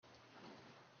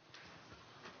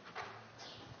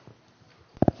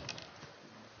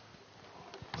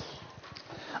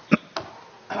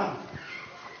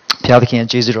ရားသခင်ရဲ့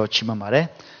ကျေးဇူးတော်ချီးမွမ်းပါ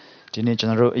တယ်ဒီနေ့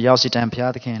ကျွန်တော်တို့အရောက်စီတန်ဘု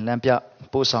ရားသခင်လ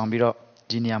မ်းပြပို့ဆောင်ပြီးတော့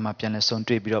ဒီနေရာမှာပြန်လည်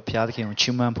ဆုံတွေ့ပြီးတော့ဘုရားသခင်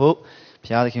ကိုချီးမွမ်းဖို့ဘု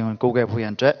ရားသခင်ကိုကိုးကွယ်ဖို့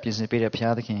ရန်အတွက်ပြင်ဆင်ပေး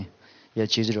တဲ့ဘုရားသခင်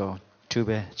ရဲ့ကျေးဇူးတော်သူ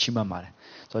ပဲချီးမွမ်းပါတယ်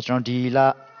ဆိုတော့ကျွန်တော်ဒီ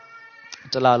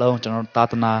လတစ်လလုံးကျွန်တော်သာ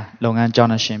သနာလုပ်င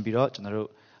န်းကြောင်းနဲ့ရှင်ပြီးတော့ကျွန်တော်တို့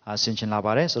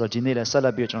ဆင်ခြင်လာပါတယ်ဆိုတော့ဒီနေ့လည်းဆက်လ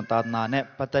က်ပြီးတော့ကျွန်တော်သာသနာ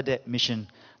နဲ့ပတ်သက်တဲ့ mission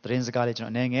သတင်းစကားလေး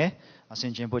ကျွန်တော်အနေငယ်ဆ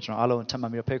င်ခြင်ဖို့ကျွန်တော်အားလုံး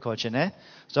ထပ်မံပြီးတော့ဖိတ်ခေါ်ခြင်း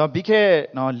နဲ့ဆိုတော့ပြီး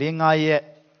ခဲ့နော်4-5 ရက်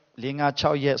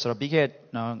4-5-6 ရက်ဆိုတော့ပြီးခဲ့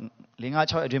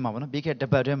4-5-6 အတွင်းမှာပေါ့နော်ပြီးခဲ့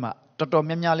တပတ်အတွင်း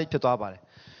မှာတော်တော်များများလေးဖြစ်သွားပါ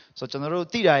တယ်ဆိုတော့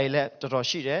ကျွန်တော်တို့သိတာတွေလည်းတော်တော်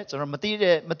ရှိတယ်ကျွန်တော်မ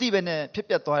သိဘဲ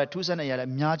နဲ့ဖြစ်ပျက်သွားတဲ့ထူးဆန်းတဲ့ຢာလည်း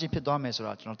အများကြီးဖြစ်သွားမယ်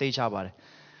ဆိုတော့ကျွန်တော်သိချပါ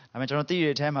တယ်ဒါပေမဲ့ကျွန်တော်သိရ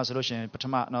တဲ့အထဲမှာဆိုလို့ရှိရင်ပထ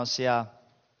မနော်ဆရာ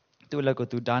သူ့လက်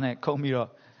ကိုသူဓာတ်နဲ့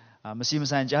ခုံပြီးတော့မစီ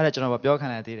မဆိုင်ကြားတဲ့ကျွန်တော်ပြောခံ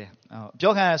ရသေး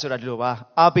တယ်ပြောခံရဆိုတာဒီလိုပါ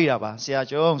အားပေးတာပါ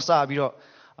ဆရာကျုံစပြီးတော့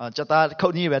စက်သားခု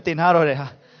တ်ကြီးပဲတင်ထားတော့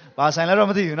တယ်ဟာဘာဆိုင်လဲတော့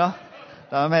မသိဘူးနော်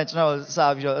ဒါပေမဲ့ကျွန်တော်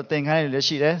စပြီးတော့သင်ခိုင်းနေလည်း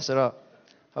ရှိတယ်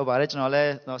ဆိုတော့ဟုတ်ပါတယ်ကျွန်တော်လ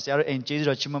ည်းဆရာတို့အိမ်ကျေး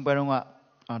ဇူးတော်ချီးမွမ်းပွဲတုန်း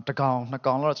ကတစ်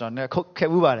ကောင်နှစ်ကောင်တော့ကျွန်တော်လည်းခုတ်ခဲ့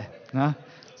ဘူးပါတယ်နော်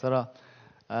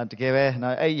ဆိုတော့တ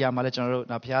ကယ်ပဲနော်အဲ့ဒီຢာမှာလည်းကျွန်တော်တို့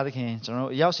ဘုရားသခင်ကျွန်တော်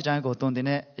တို့အရောက်စီတိုင်းကိုတုံ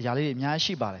တင်တဲ့အရာလေးတွေအများကြီး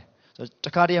ရှိပါတယ်ဆိုတော့တ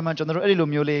ခါတည်းမှကျွန်တော်တို့အဲ့ဒီ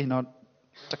လိုမျိုး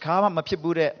လေးနော်တခါမှ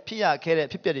မဖြစ်ဘူးတဲ့ဖြစ်ရခဲ့တဲ့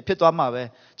ဖြစ်ပျက်တွေဖြစ်သွားမှာပဲ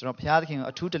ကျွန်တော်ဘုရားသခင်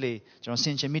ကိုအထူးတလေကျွန်တော်ဆ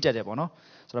င်ခြင်မိတတ်တယ်ပေါ့နော်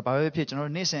ဆိုတော့ဘာပဲဖြစ်ကျွန်တော်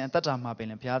တို့နေ့စဉ်အသက်တာမှာပင်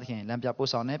လည်းဘုရားသခင်လ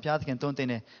မ်းပြပို့ဆောင်တယ်ဘုရားသခင်သွန်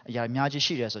သင်တဲ့အရာအများကြီး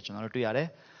ရှိတယ်ဆိုကျွန်တော်တို့တွေ့ရတယ်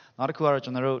နောက်တစ်ခုကတော့ကျွ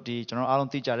န်တော်တို့ကျွန်တော်အားလုံး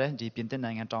သိကြတယ်ဒီပြင်သစ်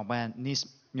နိုင်ငံတောင်ပိုင်း Nice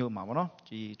မြို့မှာပေါ့နော်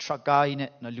ဒီ truck ကားကြီးနဲ့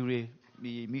လူ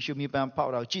တွေမီရှူမီပန်ပေါ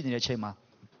က်တော့ကြည့်နေတဲ့အချိန်မှာ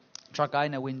truck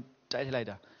ကားကြီးနဲ့ဝင်တိုက်ထလိုက်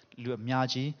တာလူ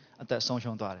အများကြီးအ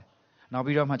သက်ဆုံးရှုံးသွားတယ်နောက်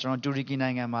ပြီးတော့မှကျွန်တော်တူရကီ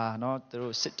နိုင်ငံမှာနော်သူ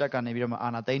တို့စစ်တပ်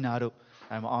ကနေပြီးတော့မှအာဏာသိမ်းတာတို့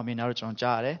မအောင်မြင်တာတို့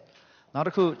ကျွန်တော်ကြားရတယ်နောက်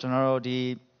တစ်ခုကျွန်တော်တို့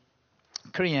ဒီ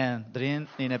ခရိယန်သတ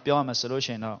င်းအနေနဲ့ပြောရမှာဆိုလို့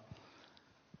ရှိရင်တော့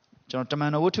ကျွန်တော်တ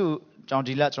မန်တော်ဝတ္ထု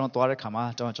ကျွန်တော်ဒီလကျွန်တော်သွားတဲ့ခါ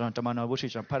မှာကျွန်တော်တမန်တော်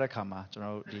ဝတ္ထုကျွန်တော်ဖတ်တဲ့ခါမှာကျွန်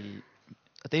တော်တို့ဒီ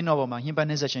အသိတော်ပေါ်မှာညှဉ်းပ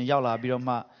န်းနှိပ်စက်ခြင်း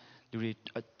ရောက်လာပြီးတော့မှလူတွေ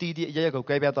တီးအရက်ကို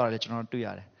ကြွဲပြတ်သွားတယ်ကျွန်တော်တွေ့ရတ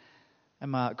ယ်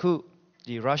အဲ့မှာ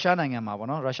အခုဒီရုရှားနိုင်ငံ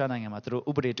မှာပေါ့နော်ရုရှားနိုင်ငံ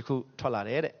မှာသူတို့ဥပဒေတစ်ခုထွက်လာ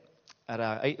တယ်တဲ့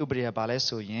အဲ့ဥပဒေကဘာလဲ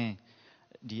ဆိုရင်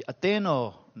ဒီအသ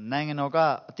င်းတော်နိုင်ငံတော်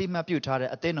ကအတိမတ်ပြု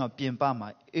ထားတဲ့အသင်းတော်ပြင်ပ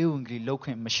မှာအေဝံဂေလိလောက်ခွ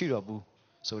င့်မရှိတော့ဘူး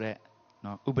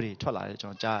ဆိုတော့နော်ဥပဒေထွက်လာတယ်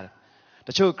ကျွန်တော်ကြားရတယ်တ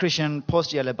ချို့ Christian post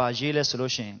တွေလည်းပါရေးလဲ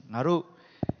ဆိုလို့ရှိ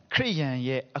ရင်ငါတို့ခရိ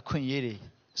ယန်ရဲ့အခွင့်အရေး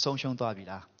တွေဆုံးရှုံးသွား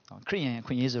ပြီလားခရိယန်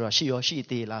အခွင့်အရေးဆိုတော့ရှိ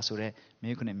သေးလား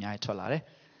ဆိုတော့မေးခွန်းတွေအများကြီးထွက်လာတယ်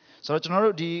ဆိုတော့ကျွန်တော်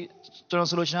တို့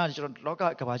ကျွန်တော်ဆိုလို့ရှိရင်ကျွန်တော်လော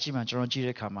ကကဘာကြီးမှာကျွန်တော်ကြ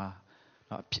ည့်တဲ့အခါမှာ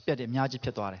နော်ဖြစ်ပျက်တယ်အများကြီးဖြ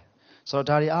စ်သွားတယ်ဆိုတော့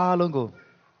ဒါတွေအားလုံး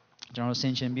ကိုကျွန်တော်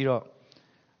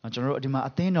ဆင်ခြင်ပြီးတော့ကျွန်တော်တို့ဒီ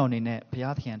မှာအသင်းတော်အနေနဲ့ဘု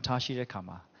ရားသခင်ထားရှိတဲ့ခါ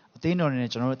မှာအသင်းတော်အနေနဲ့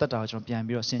ကျွန်တော်တို့တက်တာကိုကျွန်တော်ပြန်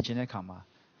ပြီးတော့ဆင်ခြင်တဲ့ခါ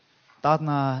မှာသာသ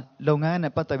နာလုပ်ငန်း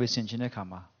နဲ့ပတ်သက်ပြီးဆင်ခြင်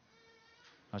တဲ့ခါမှာ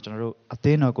ကျွန်တော်တို့အ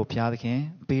သင်းတော်ကိုဘုရားသခင်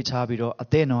ပေးထားပြီးတော့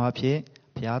အသင်းတော်အဖြစ်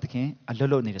ဘုရားသခင်အလွတ်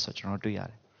လွတ်နေတယ်ဆိုကျွန်တော်တို့တွေ့ရ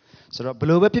တယ်ဆိုတော့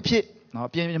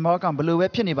ဘလို့ပဲဖြစ်နော်အပြင်မောက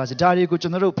ဘလို့ပဲဖြစ်နေပါစေဒါတွေကိုကျွ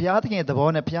န်တော်တို့ဘုရားသခင်ရဲ့သဘော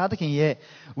နဲ့ဘုရားသခင်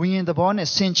ရဲ့ဝိညာဉ်သဘောနဲ့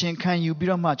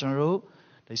ဆင်ခြင်ခံယူပြီးတော့မှကျွန်တော်တို့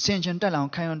ဆင်ခြင်တက်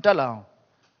လောင်ခံယူတက်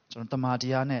လောင်ကျွန်တော်တမန်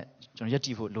တရားနဲ့ကျွန်တော်ယက်တ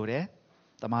ည်ဖို့လိုတယ်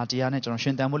တမန်တရားနဲ့ကျွန်တော်ရှ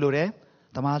င်သန်ဖို့လို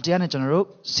တယ်တမန်တရားနဲ့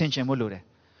ကျွန်တော်တို့ဆင်ခြင်ဖို့လိုတယ်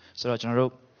ဆိုတော့ကျွန်တော်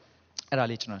တို့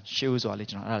အဲ့ဒါလေးကျွန်တော်ရှေးဥစွာလေး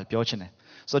ကျွန်တော်အဲ့ဒါပြောချင်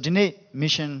တယ်ဆိုတော့ဒီနေ့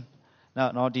mission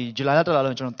နော်ဒီဇူလိုင်လတစ်လ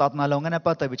လုံးကျွန်တော်သာသနာလုပ်ငန်းနဲ့ပ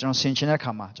တ်သက်ပြီးကျွန်တော်ဆင်ခြင်တဲ့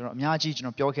အခါမှာကျွန်တော်အများကြီး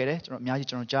ကျွန်တော်ပြောခဲ့တယ်ကျွန်တော်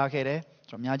အများကြီးကျွန်တော်ကြားခဲ့တယ်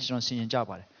ကျွန်တော်အများကြီးကျွန်တော်ဆင်ခြင်ကြ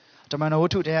ပါတယ်တမန်တော်ဝ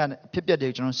တ္ထုထဲကဖြစ်ပျက်တွေ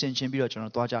ကျွန်တော်ဆင်ခြင်ပြီးတော့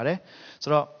ကျွန်တော်သွားကြတယ်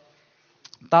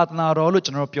ဆိုတော့သာသနာတော်လို့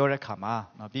ကျွန်တော်ပြောတဲ့အခါမှာ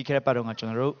နော်ပြီးခဲ့တဲ့ပတ်တုန်းကကျွန်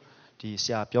တော်တို့ဒီ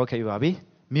ဆရာပြောခဲ့ပါပြီ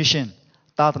mission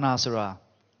သာသနာဆိုတာ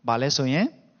ဘာလဲဆိုရင်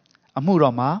အမှု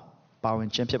တော်မှာပါဝင်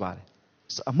ခြင်းဖြစ်ပါတယ်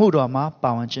အမှုတော်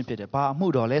မှာပါဝင်ခြင်းဖြစ်တယ်ဘာအမှု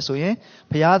တော်လဲဆိုရင်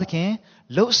ဘုရားသ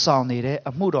ခင်လှုပ်ဆောင်နေတဲ့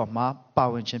အမှုတော်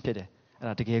မှာပါဝင်ခြင်းဖြစ်တယ်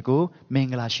အဲ့ဒါတကယ်ကိုမင်္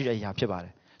ဂလာရှိတဲ့အရာဖြစ်ပါ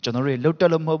တယ်ကျွန်တော်တို့လှုပ်တက်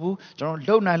လို့မဟုတ်ဘူး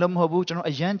ကျွန်တော်လှုပ်နိုင်လို့မဟုတ်ဘူးကျွန်တော်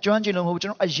အရန်ကျွမ်းကျင်လို့မဟုတ်ဘူး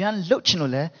ကျွန်တော်အရန်လှုပ်ချင်လို့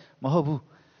လည်းမဟုတ်ဘူး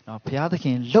နော်ဘုရားသ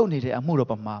ခင်လှုပ်နေတဲ့အ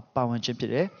မှုတော်ပေါ်မှာပါဝင်ခြင်းဖြစ်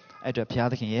တယ်အဲ့အတွက်ဘုရား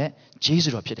သခင်ရဲ့ဂျေဇု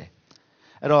တော်ဖြစ်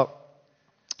တယ်အဲ့တော့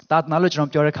သာသနာလို့ကျွန်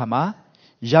တော်ပြောတဲ့အခါ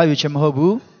မှာရယူခြင်းမဟုတ်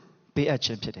ဘူးပေး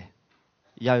အပ်ခြင်းဖြစ်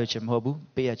တယ်ရယူခြင်းမဟုတ်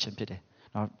ဘူးပေးအပ်ခြင်းဖြစ်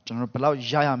တယ်နော်ကျွန်တော်ဘယ်လောက်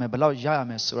ရရ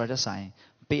မယ်ဆိုတာတဲ့ဆိုင်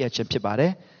ပေးအပ်ခြင်းဖြစ်ပါတယ်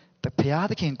ဘု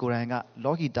ရားသခင်ကိုယ်တိုင်က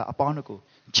လောကီတာအပေါင်းတို့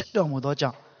ကိုချစ်တော်မူသော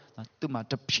ကြောင့်သူ့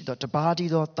မှာတပါးတ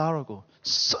ည်းသောသားတော်ကို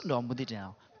စွန့်တော်မူသည့်တိုင်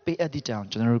အောင်ပေးအပ်သည့်တိုင်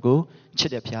အောင်ကျွန်တော်တို့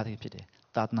ကိုချစ်တဲ့ဘုရားသခင်ဖြစ်တယ်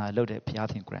သာသနာလုပ်တဲ့ဘု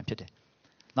ရားသခင်ကိုယ်တိုင်ဖြစ်တယ်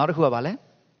နောက်တစ်ခု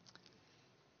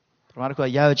ကဘာလဲပထမတစ်ခုက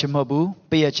ရယူခြင်းမဟုတ်ဘူး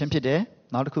ပေးအပ်ခြင်းဖြစ်တယ်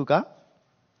နောက်တစ်ခု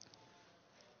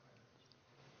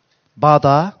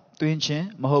ကဘာသာတွင်ခြင်း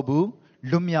မဟုတ်ဘူး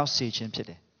လွတ်မြောက်စေခြ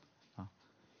င်းဖြစ်တယ်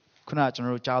ခုနက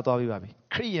ကျွန်တော်တို့ကြားသွားပြီးပါပြီ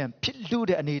ခရိယန်ဖြစ်လူ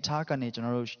တဲ့အနေအထားကနေကျွန်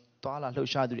တော်တို့သွားလာ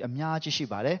လှုပ်ရှားသူတွေအများကြီးရှိ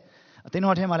ပါတယ်အသင်း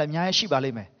တော်ထဲမှာလည်းအများကြီး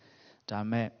ရှိပါလိမ့်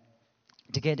မယ်ဒါပေမဲ့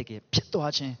တကယ်ဖြစ်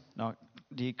သွားခြင်းเนา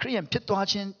ะဒီခရိ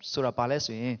ယန်ဖြစ်သွားခြင်း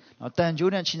ဆိုတာဘာလဲဆိုရင်เนาะတန်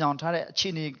ကြိုးနဲ့ချီနှောင်ထားတဲ့အ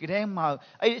ခြေအနေကတည်းက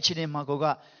အဲ့ဒီအခြေအနေမှာကိုက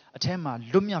attend my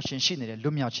lumia chin shin the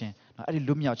lumia chin I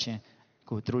lumia chin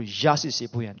go through yasi si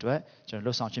puyan to it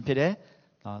general sanction pide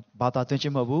bata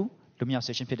tension mabu lumia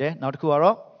session pide now the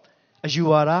kuaro a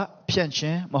yuara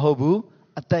pianchin mahobu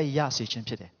at the yasi chin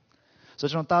pide so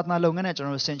ကျွန်တော်တာသနာလုပ်ငန်းနဲ့ကျွန်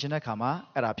တော်ဆင်ခြင်တဲ့ခါ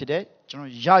မှာအဲ့ဒါဖြစ်တယ်ကျွန်တော်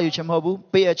ရယူခြင်းမဟုတ်ဘူး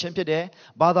ပေးအပ်ခြင်းဖြစ်တယ်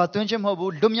ဘာသာသွင်းခြင်း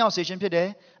မဟုတ်ဘူးလွတ်မြောက်စေခြင်းဖြစ်တယ်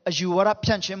အယူဝါဒဖြ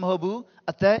န့်ခြင်းမဟုတ်ဘူး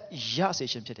အသက်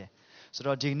ရစေခြင်းဖြစ်တယ်ဆို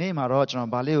တော့ဒီနေ့မှာတော့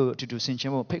ကျွန်တော်ဗာလေးကိုအတူတူ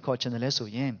ဆင်ခြင်ဖို့ဖိတ်ခေါ်ခြင်းတယ်လဲဆို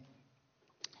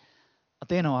ရင်အ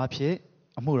သင်းတော်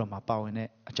အဖြစ်အမှုတော်မှာပါဝင်တဲ့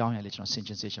အကြောင်းအရာလေးကျွန်တော်ဆင်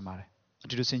ခြင်စေချင်ပါတယ်အ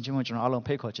တူတူဆင်ခြင်ဖို့ကျွန်တော်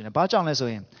အားလုံးဖိတ်ခေါ်ခြင်းတယ်ဘာကြောင့်လဲ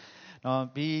ဆိုရင်နော်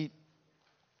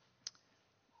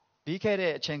ပြီးခဲ့တဲ့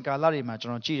အချိန်ကာလတွေမှာကျွ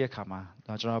န်တော်ကြည့်တဲ့အခါမှာ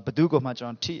ကျွန်တော်ဘသူကမှကျွန်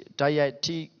တော်တိုက်ရိုက်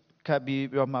ထိ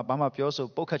ခတ်ပြီးတော့မှဘာမှပြောဆို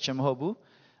ပုတ်ခတ်ခြင်းမဟုတ်ဘူး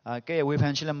ကဲဝေ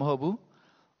ဖန်ခြင်းလည်းမဟုတ်ဘူး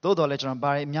သို့တော်လည်း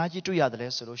ကျွန်တော်ဘာအများကြီးတွေ့ရတယ်လဲ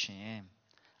ဆိုလို့ရှိ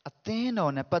ရင်အသင်း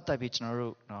တော်နဲ့ပတ်သက်ပြီးကျွန်တော်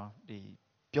တို့နော်ဒီ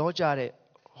ပြောကြ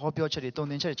တဲ့ဟောပြောချက်တွေတုံ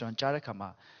သင်ချက်တွေကျွန်တော်ကြားတဲ့အခါမှာ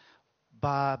ဘာ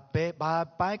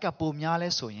ပိုင်းကပုံများလဲ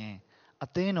ဆိုရင်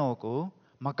အသင်းတော်ကို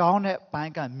မကောင်းတဲ့ပိုင်း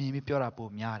ကမြင်ပြီးပြောတာပုံ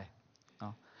များ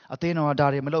တယ်အသင်းတော်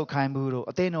ကဒါတွေမလုပ်ခိုင်းဘူးလို့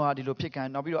အသင်းတော်ကဒီ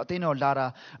လိုဖြစ်ခံနောက်ပြီးတော့အသ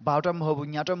င်းတော်လာတာဘာအတွက်မဟုတ်ဘူး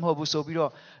ညာအတွက်မဟုတ်ဘူးဆိုပြီးတော့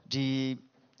ဒီ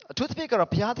အထူးသဖြင့်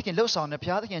ကတော့ဘုရားသခင်လှုပ်ဆောင်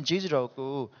တဲ့ဘုရားသခင်ဂျေဇုတော်ကို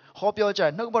ဟောပြောကြတ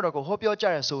ယ်နှုတ်ဘတော်ကိုဟောပြောကြ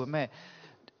တယ်ဆိုပေ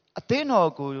မဲ့အသင်းတော်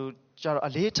ကိုကျတော့အ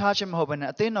လေးထားခြင်းမဟုတ်ဘဲ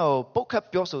နဲ့အသင်းတော်ကိုပုတ်ခတ်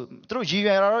ပြောဆိုသူတို့ရည်ရွ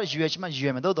ယ်တာတော့ရည်ရွယ်ခြင်းမှ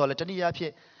ရည်ရွယ်မယ်သို့တော်လည်းတနည်းအားဖြ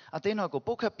င့်အသင်းတော်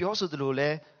ကိုပုတ်ခတ်ပြောဆိုသ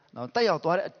လိုလဲတက်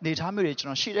ရောက်သွားတဲ့အနေအထားမျိုးတွေကျွန်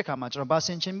တော်ရှိတဲ့အခါမှာကျွန်တော်ဗာဆ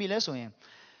င်ခြင်းမိလဲဆို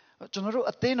ရင်ကျွန်တော်တို့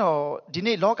အသ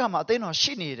င်းတော်ဒီနေ့လောကမှာအသင်းတော်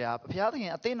ရှိနေတာဘုရားသခင်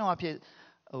အသင်းတော်အဖြစ်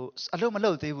အလုံးမ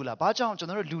လုံးသေးဘူးလားဘာကြောင့်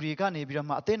ကျွန်တော်တို့လူတွေ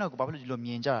ကနေပြီးတော့မှအသင်းတော်ကိုဘာဖြစ်လို့ဒီလို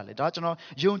မြင်ကြတာလဲဒါ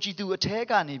ကျွန်တော်ယုံကြည်သူ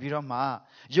အထဲကနေပြီးတော့မှ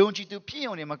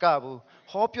ယုံကြည်သူဖြစ်ုံနေမကဘူး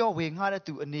ဟောပြောဝေငှတဲ့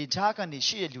သူအနေထား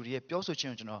ကနေရှိတဲ့လူတွေရဲ့ပြောဆိုခြ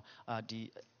င်းကို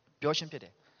ကျွန်တော်ဒီပြောရှင်းဖြစ်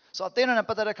တယ်ဆိုတော့အသင်းတော်နဲ့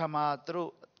ပတ်သက်တဲ့ခါမှာသူတို့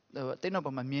အသ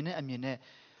င်းတော်ပေါ်မှာမြင်တဲ့အမြင်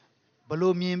နဲ့ဘ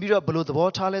လို့မြင်ပြီးတော့ဘလို့သ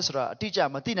ဘောထားလဲဆိုတာအတိ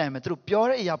အကျမသိနိုင်မယ်သူတို့ပြော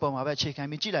တဲ့အရာပေါ်မှာပဲအ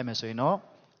ခြေခံပြီးကြည့်လိုက်မယ်ဆိုရင်တော့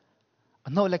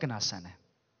အနှုတ်လက္ခဏာဆန်တယ်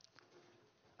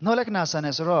အနှုတ်လက္ခဏာဆန်တ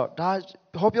ယ်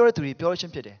ဆိုတော့ဒါဟောပြောတဲ့သူတွေပြောချ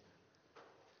င်းဖြစ်တယ်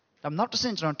ဒါနောက်တစ်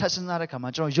ဆင့်ကျွန်တော်ထပ်စဉ်းစားတဲ့အခါမှာ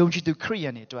ကျွန်တော်ယုံကြည်သူခရိယ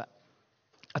န်တွေအတွက်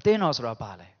အသင်းတော်ဆိုတာ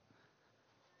ဘာလဲ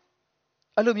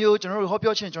အဲ့လိုမျိုးကျွန်တော်တို့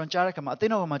ဟောပြောချင်းကျွန်တော်ကြားတဲ့အခါမှာအသ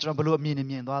င်းတော်မှာကျွန်တော်ဘလို့အမြင်နဲ့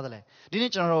မြင်သွားသလဲဒီနေ့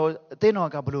ကျွန်တော်အသင်းတော်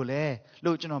ကဘလို့လဲ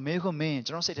လို့ကျွန်တော်မေးခွန်းမ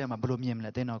င်းကျွန်တော်စိတ်ထဲမှာဘလို့မြင်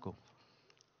မလဲအသင်းတော်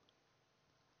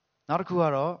ကိုနောက်တစ်ခုက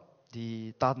တော့ဒီ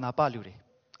သာသနာပလူ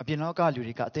တွေအပြင်လောကလူ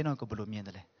တွေကအသင်းတော်ကိုဘလို့မြင်တ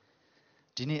ယ်လဲ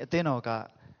ဒီနေ့အသင်းတော်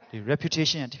ကဒီ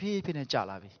reputation တဖြည်းဖြည်းနဲ့ကျ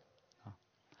လာ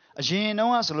ပြီအ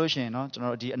ရင်တုန်းကဆိုလို့ရှိရင်เนาะ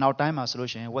ကျွန်တော်ဒီအနောက်တိုင်းမှာ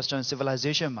ဆိုလို့ရှိရင် western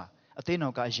civilization မှာအသင်း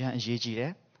တော်ကအရန်အရေးကြီးတ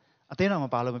ယ်အသင်းတော်မှာ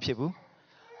ဘာလို့မဖြစ်ဘူး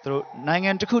သူတို့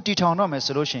နိုင်ငံတစ်ခုတည်ထောင်တော့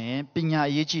မယ်ဆိုလို့ရှိရင်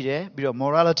ပညာအရေးကြီးတယ်ပြီးတော့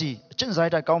morality အကျင့်စာရိ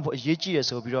တ္တကောင်းဖို့အရေးကြီးတယ်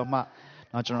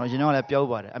ဆိုပြီးတော့မှเนาะကျွန်တော်အရင်ကလ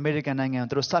ည်းပြောပါတယ် American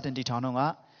နိုင်ငံသူတို့စတင်တည်ထောင်တော့က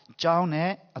ကျောင်းနဲ့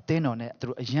အသင်းတော်နဲ့သူ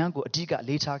တို့အရန်ကိုအဓိကအ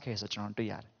လေးထားခဲ့ဆို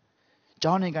ကျွန်တော်တွေ့ရ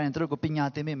တယ်ကျောင်းနေကနေသူတို့ကို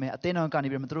ပညာသင်ပေးမယ်အသင်းတော်ကနေ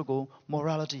ပြီးတော့သူတို့ကို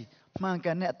morality မှန်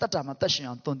ကန်တဲ့အတ္တမှာတက်ရှင်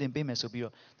အောင်သွန်သင်ပေးမယ်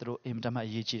ဆိုပြီးတော့သူတို့အင်မတန်မှ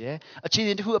အရေးကြီးတယ်အခြေအ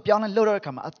နေတစ်ခုအပြောင်းလဲလုပ်တဲ့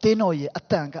အခါမှာအသင်းတော်ရဲ့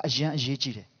အတန်ကအရန်အ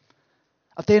ရေးကြီးတယ်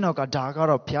အသင်းတော်ကဒါ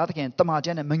ကတော့ဘုရားသခင်တမန်ကျ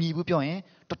မ်းနဲ့မငြီဘူးပြောရင်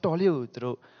တော်တော်လေးကိုသူ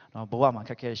တို့ဘဝမှာခ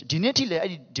က်ခဲရှိဒီနေ့ထိလည်း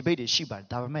အဲ့ဒီ debate တွေရှိပါ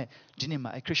တယ်ဒါပေမဲ့ဒီနေ့မှာ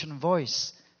Christian voice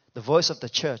the voice of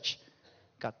the church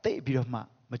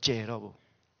ကတိတ်ပြီးတော့မှမကျယ်တော့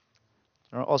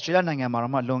ဘူးကျွန်တော် Australia နိုင်ငံမှာ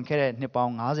တော့မှလွန်ခဲ့တဲ့နှစ်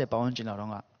ပေါင်း90ပတ်ဝန်းကျင်လောက်တော့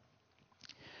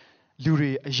ကလူတွေ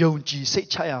အယုံကြည်စိတ်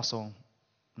ချ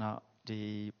ရဆုံးနော်ဒီ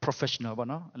professional ပေါ့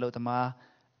နော်အလုပ်သ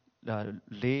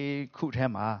မားလေးခုထဲ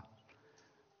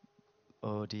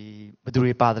မှာဒီဘယ်သူ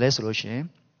တွေပါတယ်လဲဆိုလို့ရှိ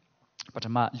ရင်ပ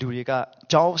ထမလူတွေက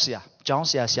ကျောင်းဆ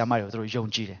ရာဆရာမတွေကိုသူတို့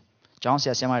ယုံကြည်တယ်ကျောင်းဆ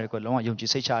ရာဆရာမတွေကိုလုံးဝယုံကြည်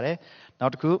စိတ်ချတယ်နော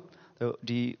က်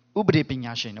တစ်ခုဒီဥပဒေပ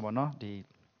ညာရှင်တွေပေါ့နော်ဒီ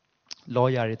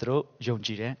lawyer တွေသူတို့ယုံကြ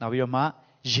ည်တယ်နောက်ပြီးတော့မှ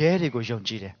ရဲတွေကို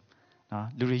ယုံကြည်တယ်နော်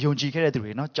လူတွေယုံကြည်ခဲ့တဲ့သူ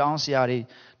တွေနော်ကျောင်းဆရာတွေ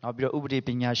နောက်ပြီးတော့ဥပဒေပ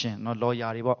ညာရှင်နော်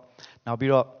lawyer တွေပေါ့နောက်ပြီး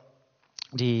တော့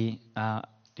ဒီ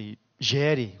ရဲ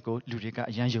တွေကိုလူတွေက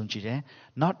အရန်ယုံကြည်တယ်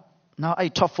နောက်အဲ့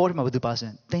top 4မှာဘယ်သူပါ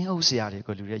စင်တင်းအုပ်ဆရာ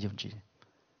တွေကိုလူတွေယုံကြည်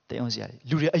တယ်တင်းအုပ်ဆရာ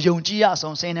တွေလူတွေအယုံကြည်ရအော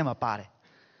င်စင်းထဲမှာပါတယ်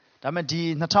ဒါပေမဲ့ဒီ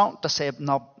2010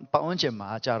နောက်ပတ်ဝန်းကျင်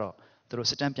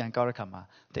မှာကြတော့သူတို့စစ်တမ်းပြန်ကောက်တဲ့ခါ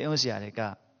မှာတင်းအုပ်ဆရာ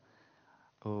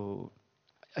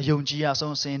တွေကအယုံကြည်ရအော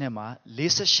င်စင်းထဲမှာ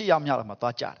48ရောက်မြောက်လောက်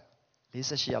မှာသွားကြတယ်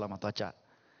48ရောက်လောက်မှာသွားကြတယ်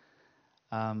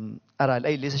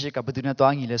အဲ့ဒါအဲ့48ကဘယ်သူ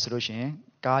နဲ့သွားငီလဲဆိုလို့ရှိရင်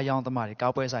ကားရောင်းသမားတွေ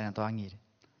ကားပွဲဆိုင်နဲ့သွားငီ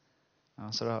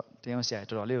တယ်ဆိုတော့တင်းအောင်ဆရာ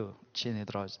တော်တော်လေးကိုချ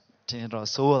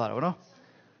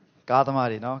င်းနေတော့ဆိုးလာတော့နော်ကားသမား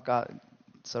တွေနော်ကား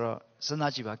ဆိုတော့စ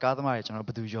ဉ်းစားကြည့်ပါကားသမားတွေကျွန်တော်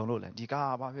ဘယ်သူယုံလို့လဲဒီ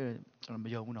ကားဘာဖြစ်ကျွန်တော်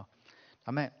မယုံ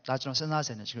ဘူးနော်ဒါမဲ့ဒါကျွန်တော်စဉ်းစား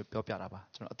စင်နေချင်းပြောပြတာပါ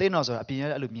ကျွန်တော်အသိတော်ဆိုတာအပြင်ရဲ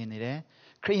အဲ့လိုမြင်နေ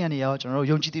တယ်ခရိယန်တွေရောကျွန်တော်တို့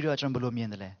ယုံကြည်သူတွေကကျွန်တော်ဘယ်လိုမြင်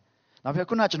တယ်လဲနောက်ပြီး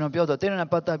ခုနကျွန်တော်ပြောတော့တင်း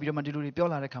နဲ့ပတ်သက်ပြီးတော့မှဒီလူတွေပြော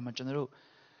လာတဲ့ခါမှာ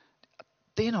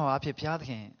ကျွန်တော်တို့တင်းတော်အဖြစ်ဘုရားသ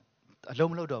ခင်အလုံး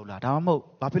မလုပ်တော့ဘူးလားဒါမှမဟုတ်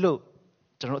ဘာဖြစ်လို့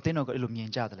ကျွန်တော်အသင်းတော်ကိုအဲ့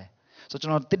လိုမြင်ကြတယ်လေဆိုတော့ကျွ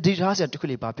န်တော်ဒီထားစရာ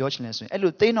တစ်ခုလေးပါပြောချင်လဲဆိုရင်အဲ့လို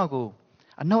အသင်းတော်ကို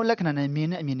အနှုတ်လက္ခဏာ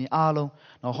နဲ့မြင်တဲ့အမြင်တွေ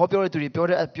အားလုံးနော်ဟောပြောတဲ့သူတွေပြော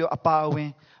တဲ့အပြောအပါအ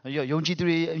ဝင်ယုံကြည်သူ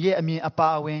တွေရဲ့အမြင်အပါ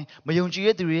အဝင်မယုံကြည်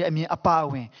တဲ့သူတွေရဲ့အမြင်အပါအ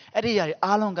ဝင်အဲ့ဒီຢာ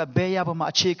တွေအားလုံးကဘယ်ຢာပေါ်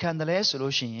မှာအခြေခံတယ်လဲ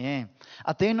ဆိုလို့ရှိ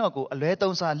ရင်အသင်းတော်ကိုအ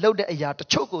လွဲသုံးစားလုပ်တဲ့အရာ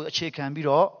တချို့ကိုအ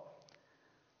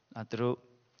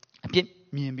ခြေခံပြီးတော့သူတို့အပြစ်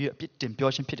မြင်ပြီးအပြစ်တင်ပြော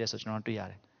ခြင်းဖြစ်တယ်ဆိုကျွန်တော်တွေ့ရတ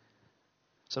ယ်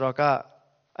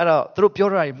ဆိုတော့အဲ့တော့သူတို့ပြော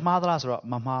တာတွေမှားသလားဆိုတော့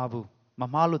မမှားဘူး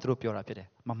မမှားလို့သူတို့ပြောတာဖြစ်တယ်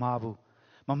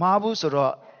မမှားဘူး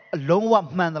ဆိုတော့လုံးဝ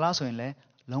မှန်သလားဆိုရင်လည်း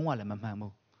လုံးဝလည်းမမှန်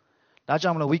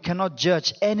ဘူးဒါကြောင့်မလို့ we cannot judge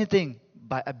anything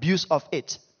by abuse of it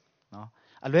နော်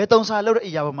အလွဲသုံးစားလုပ်တဲ့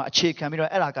အရာပေါ်မှာအခြေခံပြီးတော့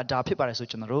အဲ့ဒါကဒါဖြစ်ပါတယ်ဆို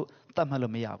ကျွန်တော်တို့သတ်မှတ်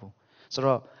လို့မရဘူးဆို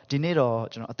တော့ဒီ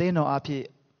နေ့တော့ကျွန်တော်အသင်းတော်အဖြစ်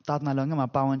သာသနာလုပ်ငန်းမှာ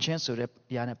ပါဝင်ခြင်းဆိုတဲ့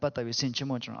နေရာနဲ့ပတ်သက်ပြီးဆင်ခြင်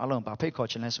မှုကျွန်တော်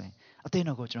အလုံးပါဖိတ်ခေါ်ခြင်းလဲဆိုရင်အသ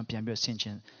င်းတော်ကိုကျွန်တော်ပြန်ပြီးဆင်ခြ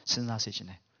င်စဉ်း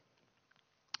စားစေချင်တယ်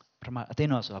ပထမအသင်း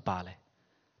တော်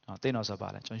ဆိုတာပါလဲနော်အသင်းတော်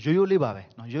ဆိုတာပါလဲကျွန်တော်ရိုး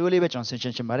လေးပါပဲနော်ရိုးလေးပဲကျွန်တော်ဆင်ခြ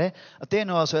င်ချင်ပါတယ်အသင်း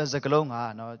တော်ဆိုတဲ့စကားလုံး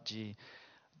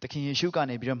ကနော်ဒီသခင်ယေရှု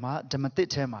ကနေပြီးတော့မှဓမ္မသစ်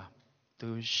ထဲ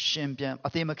မှာသူရှင်ပြန်အ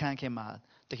သေးမခံခင်မှာ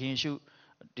သခင်ယေ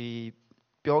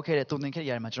ရှုဒီပြောခဲ့တဲ့တုံသင်ခဲ့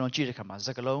တဲ့ຢာတွေမှာကျွန်တော်ကြည့်တဲ့အခါမှာ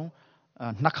စကားလုံး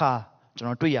နှစ်ခါ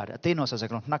ကျွန်တော်တွေ့ရတယ်အသင်းတော်ဆိုတဲ့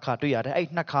စကားလုံးနှစ်ခါတွေ့ရတယ်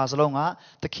အဲ့နှစ်ခါစလုံး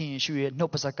ကသခင်ယေရှုရဲ့နှု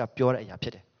တ်ပါးစပ်ကပြောတဲ့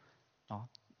အရာဖြစ်တယ်နော်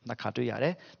နှစ်ခါတွေ့ရတ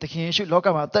ယ်သခင်ယေရှုလော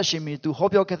ကမှာအသက်ရှင်ပြီးသူ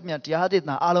ဟောပြောခဲ့သမျှတရားဒေ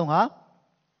သနာအားလုံးဟာ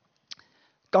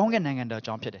ကောင်းကင်နိုင်ငံတော်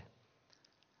အကြောင်းဖြစ်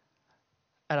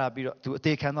တယ်အဲ့ဒါပြီးတော့သူ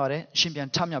အသေးခံသွား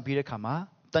တယ်ရှင်ပြန်ထမြောက်ပြီးတဲ့အခါ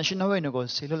မှာတန်ရှင်တော်ရဲ့နှုတ်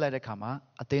ကိုဆေလွတ်လိုက်တဲ့အခါ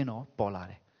မှာအသင်းတော်ပေါ်လာ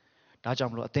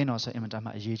တယ်ဒါကြောင့်မလို့အသင်းတော်ဆိုအင်မတန်မှ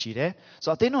အရေးကြီးတယ်ဆို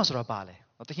တော့အသင်းတော်ဆိုတာဘာလဲ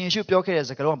သခင်ယေရှုပြောခဲ့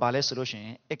တဲ့စကားလုံးကဘာလဲဆိုလို့ရှိ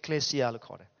ရင် ecclesia လို့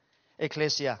ခေါ်တယ်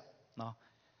ecclesia နော်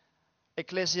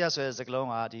ecclesia ဆိုတဲ့စကားလုံး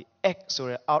ကဒီ ek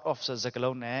ဆိုတဲ့ out of ဆိုတဲ့စကား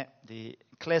လုံးနဲ့ဒီ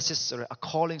ecclesis ဆိုတဲ့ a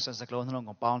calling ဆိုတဲ့စကားလုံးနှလုံး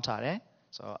ကိုပေါင်းထား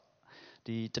တယ်ဆိုတော့ဒီ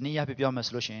တနည်းအားဖြင့်ပြောမယ်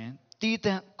ဆိုလို့ရှိရင်တီး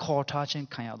တန့်ခေါ်ထားခြင်း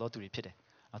ခံရသောသူတွေဖြစ်တယ်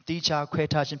တီးခြားခွဲ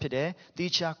ထားခြင်းဖြစ်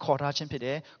တယ်တီးခြားခေါ်ထားခြင်းဖြစ်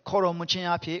တယ်ခေါ်တော်မူခြင်း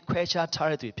အဖြစ်ခွဲခြား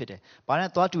ထားတဲ့သူတွေဖြစ်တယ်ဘာ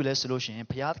နဲ့သွားတူလဲဆိုလို့ရှိရင်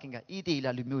ဘုရားသခင်ကဣသေလ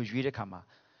လူမျိုးရွေးတဲ့ခါ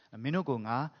မှာမင်းတို့က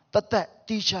ငါ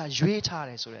တတ်တီးခြားရွေး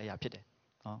ထားတယ်ဆိုတဲ့အရာဖြစ်တယ်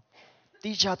နော်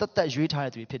တီးခြားတတ်ရွေး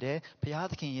ထားတဲ့သူတွေဖြစ်တယ်ဘု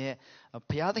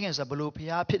ရားသခင်ဆို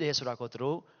ဘလို့ဘုရားဖြစ်တယ်ဆိုတာ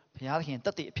ကိုသူတို့ဘုရားသခင်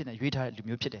တတ်တဲ့အဖြစ်နဲ့ရွေးထားတဲ့လူ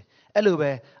မျိုးဖြစ်တယ်အဲ့လို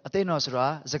ပဲအသင်းတော်ဆို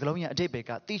တာစကားလုံးရဲ့အဓိပ္ပာယ်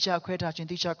ကတီးခြားခွဲထားခြ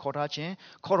င်းတီးခြားခေါ်ထားခြင်း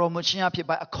ခေါ်တော်မူခြင်းအဖြစ်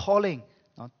by a calling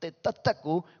နော်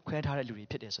တတ်ကိုခွဲထားတဲ့လူတွေ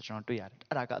ဖြစ်တယ်ဆိုကျွန်တော်တွေ့ရ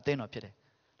တယ်အဲ့ဒါကအသင်းတော်ဖြစ်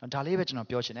တယ်နော်ဒါလေးပဲ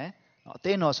ကျွန်တော်ပြောချင်တယ်နော်အသ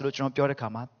င်းတော်ဆိုလို့ကျွန်တော်ပြောတဲ့ခါ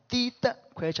မှာတီး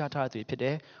တက်ခွဲခြားထားတဲ့သူတွေဖြစ်တ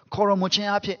ယ်ခေါ်တော်မူခြ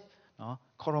င်းအဖြစ်နော်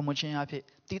ခေါ်တော်မူခြင်းအဖြစ်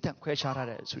တီးတက်ခွဲခြားထား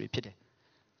တဲ့သူတွေဖြစ်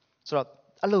တယ်ဆိုတော့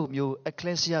အဲ့လိုမျိုး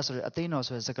ecclesia ဆိုတဲ့အသ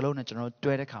င်းတော်ဆိုတဲ့စကားလုံးနဲ့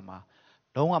ကျွန်တော်တွဲတဲ့ခါမှာ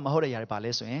လုံးဝမဟုတ်တဲ့ຢာတွေပါ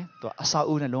လဲဆိုရင်သူ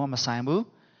အစာအုပ်နဲ့လုံးဝမဆိုင်ဘူး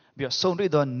ပြီးတော့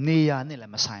စုံတွေ့သောနေရာနဲ့လ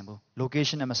ည်းမဆိုင်ဘူး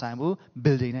location နဲ့မဆိုင်ဘူး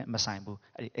building နဲ့မဆိုင်ဘူး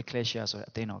အဲ့ဒီ ecclesia ဆိုတဲ့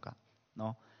အသင်းတော်က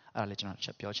နော်အဲ့ဒါလေး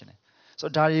ကျွန်တော်ချက်ပြောချင်တယ်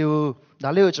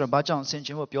ဆိုတော့ဒါလေးကိုကျွန်တော်ဘာကြောင့်ဆင်ခြ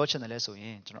င်ဖို့ပြောချင်တယ်လဲဆို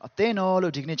ရင်ကျွန်တော်အသ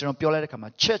င်းတော်လို့ဒီကနေ့ကျွန်တော်ပြောလိုက်တဲ့ခါမှာ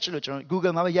church လို့ကျွန်တော်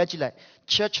Google မှာပဲရိုက်ကြည့်လိုက်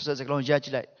church ဆိုတဲ့စကားလုံး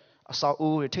ရိုက်ကြည့်လိုက်အစာအု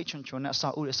ပ်တွေထိတ်ချွန်ချွန်နဲ့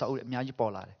အစာအုပ်တွေ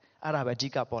အများကြီးပေါ်လာတယ်အဲ့ဒါပဲအဓိ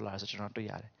ကပေါ်လာတယ်ဆိုကျွန်တော်တွေ့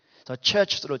ရတယ်ဆိုတော့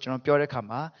church ဆိုလို့ကျွန်တော်ပြော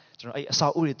တဲ့ခါမှာကျွန်တော်အဲ့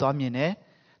အစာအုပ်တွေသွားမြင်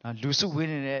တယ်လူစုဝေး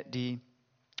နေ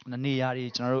တဲ့ဒီနေရာတွေ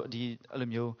ကျွန်တော်တို့ဒီအဲ့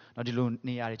လိုမျိုးဒီ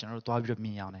လိုနေရာတွေ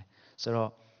ကျွန်တော်တို့သွားပြီးတော့မြင်ရအောင်တယ်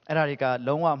ဆိုတော့အဲ့ဒါတွေက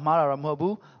လုံးဝမှားတာတော့မဟုတ်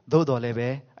ဘူးသို့တော်လ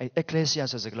ည်းပဲအဲ့ ecclesia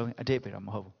ဆိုတဲ့စကားလုံးအတိတ်ပဲတော့မ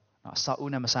ဟုတ်ဘူးနော်အစာအု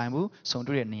ပ်နဲ့မဆိုင်ဘူး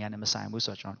စုံတွေ့တဲ့နေရာနဲ့မဆိုင်ဘူး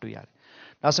ဆိုတော့ကျွန်တော်တွေ့ရတယ်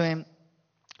ဒါဆိုရင်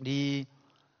ဒီ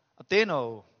အသ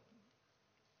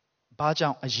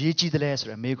င်းတော်ဘာကြောင့်အရေးကြီးတယ်လဲဆို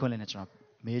တဲ့မေးခွန်းလေးနဲ့ကျွန်တော်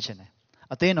မေးချင်တယ်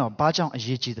အသင်းတော်ဘာကြောင့်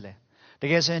အရေးကြီးတယ်လဲတ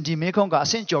ကယ်ဆိုရင်ဒီမေးခွန်းက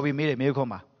အဆင့်ကျော်ပြီးမေးတယ်မေးခွန်း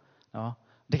ပါနော်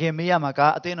တကယ်မေးရမှာက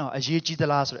အသင်းတော်အရေးကြီးသ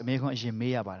လားဆိုတဲ့အမေခွန်းအ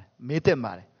ရင်မေးရပါတယ်မေးသ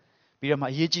င့်ပါတယ်ပြီးတော့မှ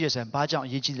အရေးကြီးရဆိုရင်ဘာကြောင့်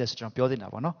အရေးကြီးလဲဆိုကျွန်တော်ပြောသင့်တာ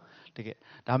ပေါ့နော်တကယ်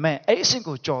ဒါမဲ့အဲ့အဆ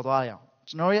င့်ကိုကြော်သွားရ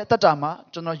အောင်ကျွန်တော်ရဲ့အသက်တာမှာ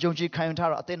ကျွန်တော်ယုံကြည်ခံယူ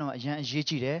ထားတော့အသင်းတော်အရင်အရေး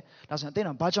ကြီးတယ်ဒါဆိုရင်အသင်း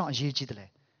တော်ဘာကြောင့်အရေးကြီးတယ်လဲ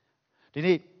ဒီ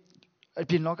နေ့အ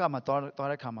ပြင်လောက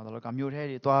မှာသွားတဲ့ခါမှာတော့က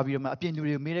မြို့ထဲတွေသွားပြီးတော့မှ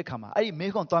အပြင်လူတွေမေးတဲ့ခါမှာအဲ့ဒီ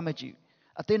မေးခွန်းသွားမဲ့ကြည့်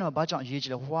အသင်းတော်ဘာကြောင့်အရေး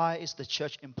ကြီးလဲ Why is the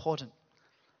church important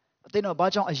အသ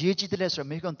င်းတော်ဘာကြောင့်အရေးကြီးတယ်လဲဆိုတော့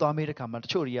မေးခွန်းသွားမေးတဲ့ခါမှာတ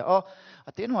ချို့တွေ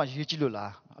ကအသင်းတော်အရေးကြီးလို့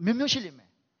လားအမျိုးမျိုးရှိလိမ့်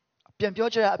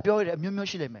မယ်ပြန်ပြောကြရအပြောရအမျိုး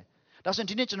မျိုးရှိလိမ့်မယ်ဒါဆိုရင်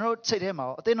ဒီနေ့ကျွန်တော်တို့စိတ်ထဲ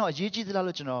မှာအသင်းတော်အရေးကြီးသလား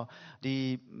လို့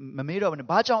ကျွန်တော်ဒီမမေးတော့ဘူး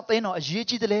ဘာကြောင့်အသင်းတော်အရေး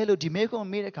ကြီးတယ်လဲလို့ဒီမေးခွ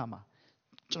န်းမေးတဲ့ခါမှာ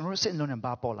ကျွန်တော်တို့စိတ်လုံးနဲ့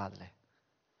ဘာပေါ်လာ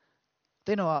တယ်လဲအ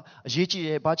သင်းတော်ကအရေးကြီးတ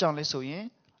ယ်ဘာကြောင့်လဲဆို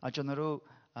ရင်ကျွန်တော်တို့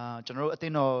အသ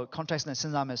င်းတော် context နဲ့စ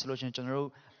ဉ်းစားမယ်ဆိုလို့ရှိရင်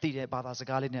ကျွန်တော်တို့သိတဲ့ဘာသာ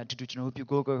စကားလေးနဲ့အတူတူကျွန်တော်တို့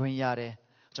ပြုကိုးကွယ်ခွင့်ရတယ်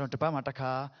ကျွန်တော်တပတ်မှာ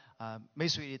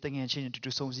တစ်ခါမိတ်ဆွေတွေတငယ်ချင်းတွေအတူ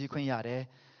တူစုံစည်းခွင့်ရတယ်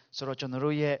ဆိုတော့ကျွန်တော်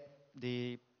တို့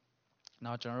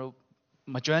ရဲ့ဒီကျွန်တော်တို့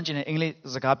မကျွမ်းကျင်တဲ့အင်္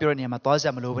ဂလိပ်စကားပြောတဲ့နေရာမှာသွားစ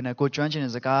ရာမလိုဘဲနဲ့ကိုကျွမ်းကျင်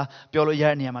တဲ့စကားပြောလို့ရ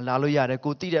တဲ့နေရာမှာလာလို့ရတယ်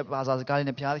ကိုသိတဲ့ဘာသာစကား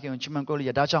လေးနဲ့ဘုရားသခင်ကိုချီးမွမ်းကိုလို့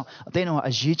ရဒါကြောင့်အသင်းတော်က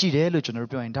အရေးကြီးတယ်လို့ကျွန်တော်တို့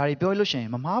ပြောရင်ဒါတွေပြောလို့ရှိရင်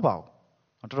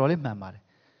မမှားပါဘူးတော်တော်လေးမှန်ပါတယ်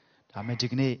ဒါပေ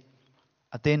မဲ့ဒီက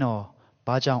နေ့အသင်းတော်ဘာ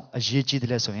바장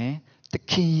예지들에서에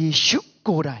특히 예수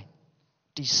고라이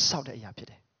디사우다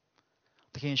야피데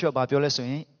특히 예수가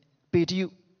바별에서에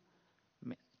베디유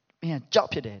그냥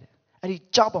짭피데 아니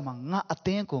짭어마 나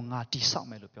아땡고 나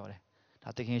디사우멜로 뼈래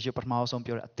다 특히 예수 파마오송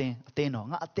뼈래 아땡노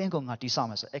나 아땡고 나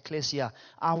디사우면서 에클레시아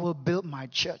I will build my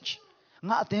church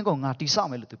나 아땡고 나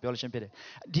디사우멜로 또 뼈래 챵피데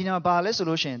디나 바레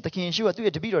솔루션 특히 예수가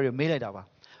뚜에 드비로를 메이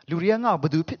လိုက်တာပါလူတွေကငါဘ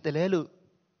သူဖြစ်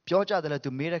တယ်လဲလို့ပြောကြတယ်လဲ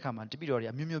သူမေးတဲ့ခါမှာတပည့်တော်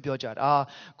တွေအမျိုးမျိုးပြောကြ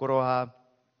တယ်ကို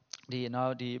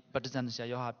ရောဟာဒီနော်ဒီပတ်တန်ဆရာ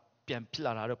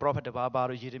ယောဟာပြန်ဖြစ်လာတာတို့ prophet တပါးပါ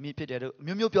တို့ယေရမိဖြစ်တယ်တို့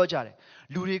အမျိုးမျိုးပြောကြတယ်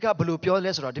လူတွေကဘယ်လိုပြော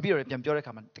လဲဆိုတော့တပည့်တော်တွေပြန်ပြောတဲ့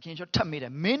ခါမှာတခင်ရှောထပ်မေးတယ်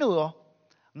မင်းတို့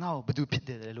ရောငါ့ကိုဘသူဖြစ်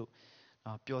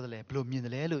တယ်လဲလို့ပြောတယ်လဲဘယ်လိုမြင်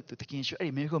တယ်လဲလို့သူတခင်ရှောအဲ့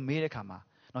ဒီမေးခွန်းမေးတဲ့ခါ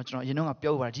မှာနော်ကျွန်တော်အရင်တော့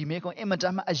ပြောပါတယ်ဒီမေးခွန်းအင်မတ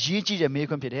န်မှအရေးကြီးတဲ့မေး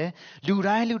ခွန်းဖြစ်တယ်လူ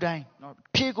တိုင်းနော်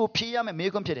ဖြေကိုဖြေရမယ့်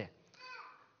မေးခွန်းဖြစ်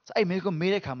တယ်အဲ့မေးခွန်း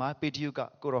မေးတဲ့ခါမှာပေတရု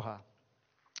ကကို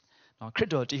ရောဟာခ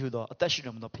ရစ်တော်တည်ဟူသောအသက်ရှိ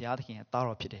တော်မူသောဘုရားသခင်ရဲ့သား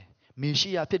တော်ဖြစ်တယ်မေရှိ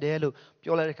ယဖြစ်တယ်လို့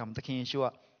ပြောလိုက်တဲ့အခါမှာသခင်ယေရှုက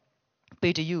ပေ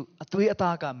တရုအသွေး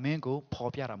အသားကမင်းကို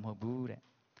ဖော်ပြတာမဟုတ်ဘူး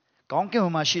တဲ့ကောင်းကင်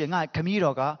ဘုံမှာရှိတဲ့ငါခမ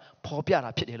ည်းတော်ကဖော်ပြတာ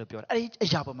ဖြစ်တယ်လို့ပြောတယ်အဲ့ဒီအ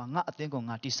ရာပေါ်မှာငါအသင်း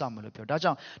ကိုငါတိဆောက်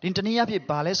မယ်လို့ပြောဒါကြောင့်ဒီတနည်းအားဖြ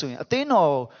င့်ဘာလဲဆိုရင်အသင်း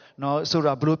တော်နော်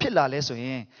ဆိုတာဘယ်လိုဖြစ်လာလဲဆို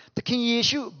ရင်သ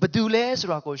ခင်ယေရှုဘယ်သူလဲဆို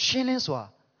တာကိုရှင်းလင်း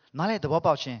စွာနားလည်သ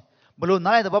ဘောပေါက်ခြင်းဘလို့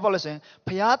နားလေသဘောပေါက်လို့ဆိုရင်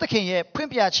ဘုရားသခင်ရဲ့ဖွ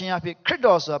င့်ပြခြင်းအဖြစ်ခ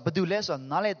ရစ်တော်ဆိုတာဘယ်သူလဲဆိုတာ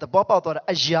နားလေသဘောပေါက်တော့တဲ့အ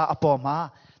ရာ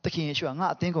အပေါ်မှာသခင်ယေရှုကငါ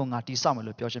အသင်းကိုငါတိဆောက်မယ်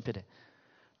လို့ပြောခြင်းဖြစ်တယ်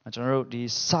။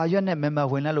ကျွန်တော်တို့ဒီစာရွက်နဲ့ member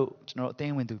ဝင်လိုက်လို့ကျွန်တော်တို့အ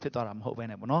သင်းဝင်သူဖြစ်သွားတာမဟုတ်ဘဲ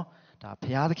နဲ့ပေါ့နော်။ဒါဘု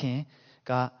ရားသ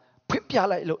ခင်ကဖွ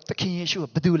င့်ပြလိုက်လို့သခင်ယေရှုက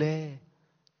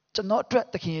ဘယ်သူလဲကျွန်တော်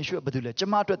အတွက်သခင်ယေရှုကဘယ်သူလဲကျ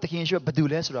မအတွက်သခင်ယေရှုက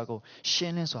ဘယ်သူလဲဆိုတာ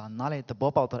ကိုရှင်းလင်းစွာနားလေသဘော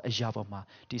ပေါက်တော့အရာပေါ်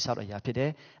မှာတိဆောက်တဲ့အရာဖြစ်တယ်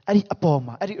။အဲ့ဒီအပေါ်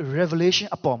မှာအဲ့ဒီ revelation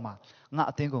အပေါ်မှာငါ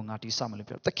အသင်းကိုငါတိဆောက်မယ်လို့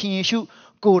ပြောသခင်ယေ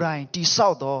ရှုကိုယ်တိုင်တိဆော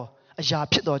က်တော့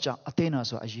အရာဖြစ်တော့ကြောင့်အသ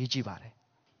င်းတော်ဆိုတာအရေးကြီးပါ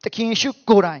တယ်သခင်ယေရှု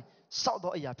ကိုယ်တိုင်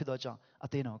ဆောက်တော့အရာဖြစ်တော့ကြောင့်အ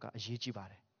သင်းတော်ကအ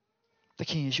ရေးကြီးပါတယ်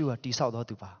သခင်ယေရှုကတိ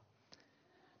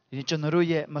ဆောက်တော်သူပါဒီကျွန်တော်တို့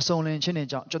ရဲ့မစုံလင်ခြင်းတွေ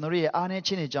ကြောင့်ကျွန်တော်တို့ရဲ့အားနည်းခြ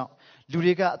င်းတွေကြော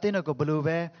င့်လူတွေကအသင်းတော်ကိုဘယ်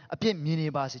လိုပဲအပြစ်မြင်နေ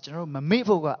ပါစေကျွန်တော်တို့မ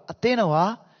မေ့ဖို့ကအသ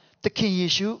င်းတော်ဟာသ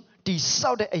ခင်ယေရှုတိ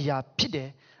ဆောက်တဲ့အရာဖြစ်တ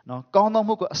ယ်နော်ကောင်း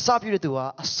သောမှုကိုအစပြု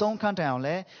တဲ့သူဟာအဆုံးခံတိုင်အောင်လဲ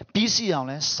ပြီးစီ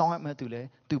အောင်လဲစောင်းရမယ့်သူလဲ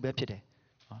သူပဲဖြစ်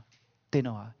တယ်နော်တ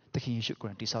င်းတော်ဟာသခင်ယေရှု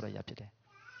ကိုယ်တိုင်တည်ဆောက်တဲ့အရာဖြစ်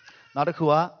တယ်နောက်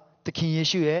တစ်ခုကသခင်ယေ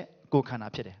ရှုရဲ့ကိုယ်ခန္ဓာ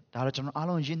ဖြစ်တယ်ဒါတော့ကျွန်တော်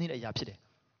အားလုံးရင်းနှီးတဲ့အရာဖြစ်တယ်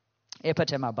အဲ့ဖက်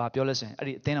ထဲမှာဗာပြောလို့ဆိုရင်အဲ့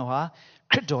ဒီအသ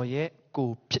င်းတော်ဟာခရစ်တော်ရဲ့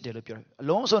ကိုယ်ဖြစ်တယ်လို့ပြောတယ်အ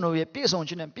လုံးစုံတို့ရဲ့ပြည့်စုံ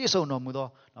ခြင်းနဲ့ပြည့်စုံတော်မူ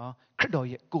သောနော်ခ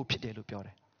ရစ်တော်ရဲ့ကိုယ်ဖြစ်တယ်လို့ပြော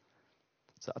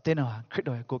တယ်ဆိုတော့အသင်းတော်ဟာခ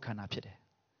ရစ်တော်ရဲ့ကိုယ်ခန္ဓာဖြစ်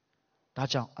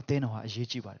တယ်ဒါကြောင့်အသင်းတော်ဟာအ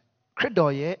ရေးကြီးပါတယ်ခရစ်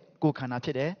တော်ရဲ့ကိုယ်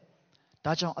ခန္ဓာဖြစ်တယ်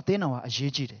ဒါကြောင့်အသင်းတော်ဟာ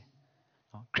အရေးကြီး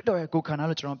တယ်နော်ခရစ်တော်ရဲ့ကိုယ်ခန္ဓာ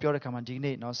လို့ကျွန်တော်ပြောတဲ့ခါ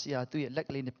မှာဒီနေ့နော်ဆရာသူ့ရဲ့လ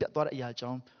က်ကလေးနဲ့ပြတ်သွားတဲ့အရာအကြော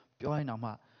င်းပြောရင်တော့မှ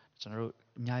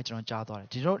ကျွန်တော်တို့အများကြီးကျွန်တော်ကြားသွားတယ်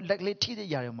ဒီတော့လက်ကလေးထိတဲ့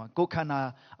ຢာတွေမှာကိုယ်ခန္ဓာ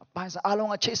အပိုင်းစား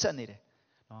အားလုံးကချိတ်ဆက်နေ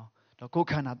တယ်နော်တော့ကိုယ်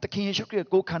ခန္ဓာသခင်ယေရှုခရစ်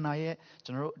ကိုယ်ခန္ဓာ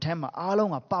ရဲ့ကျွန်တော်တို့အထက်မှာအားလုံး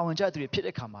ကပါဝင်ကြတဲ့သူတွေဖြစ်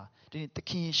တဲ့ခါမှာဒီသခ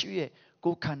င်ယေရှုရဲ့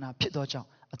ကိုယ်ခန္ဓာဖြစ်သောကြောင့်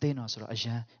အသင်းတော်ဆိုတော့အရ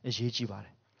န်အရေးကြီးပါ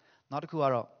တယ်နောက်တစ်ခုက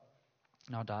တော့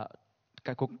နော်ဒါ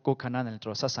ကိုခန္ဓာ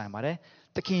နဲ့တော်ဆက်ဆိုင်ပါတယ်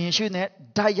သခင်ယေရှုနဲ့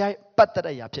ဓာတ်ရိုက်ပတ်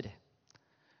သက်တဲ့အရာဖြစ်တယ်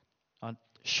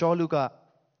ရှောလူ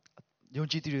ကယုံ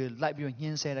ကြည်သူတွေလိုက်ပြီးညှ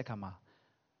င်းဆဲတဲ့ခါ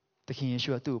မှာသ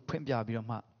ခင်ယေရှုကသူ့ကိုဖွင့်ပြပြီးတော့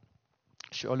မှ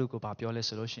ရှောလူ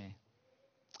ကိုပြောလဲဆိုလို့ရှိရင်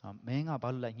မင်း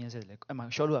ကဘာလို့လိုက်ညှင်းဆဲတယ်လဲအဲ့မှာ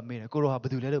ရှောလူကမေးတယ်ကိုရောဟာဘယ်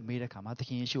သူလဲလို့မေးတဲ့ခါမှာသ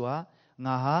ခင်ယေရှု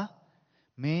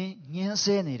ကငါဟာမင်းညှင်း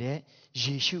ဆဲနေ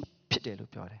တဲ့ယေရှုဖြစ်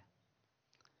တယ်လို့ပြောတယ်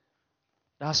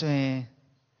ဒါဆိုရင်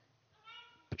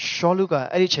ရှောလူ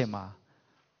ကအဲ့ဒီအချိန်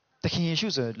မှာသခင်ယေရှု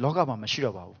ဆိုလောကမှာမရှိ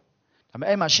တော့ပါဘူးဒါပေမဲ့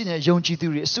အဲ့မှာရှိနေတဲ့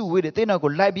ယုံကြည်သူတွေအစုဝေးတွေတင်းတော်ကို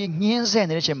လိုက်ပြီးညှင်းဆဲ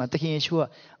နေတဲ့အချိန်မှာသခင်ယေရှုက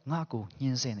ငါ့ကိုညှ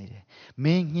င်းဆဲနေတယ်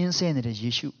မင်းညှင်းဆဲနေတဲ့ယေ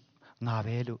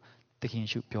ရှုငါပဲလို့သ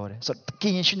ခင်ယေရှုပြောတယ်ဆိုတော့သခ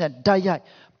င်ယေရှုနဲ့ဓာတ်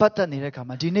ရိုက်ပတ်သက်နေတဲ့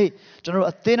အခါမှာဒီနေ့ကျွန်တော်တို့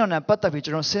အသင်းတော်နဲ့ပတ်သက်ပြီး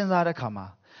ကျွန်တော်စဉ်းစားတဲ့အခါ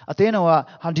မှာအသင်းတော်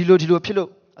ကဟာဒီလိုဖြစ်လို့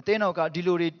အသင်းတော်ကဒီ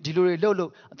လိုတွေ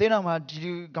လှုပ်လို့အသင်းတော်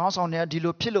မှာဒီခေါင်းဆောင်တွေကဒီ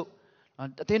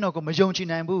လိုဖြစ်လို့အသင်းတော်ကိုမ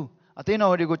ယုံကြည်နိုင်ဘူးအသင်း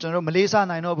တော်တွေကိုကျွန်တော်တို့မလေးစား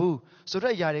နိုင်တော့ဘူး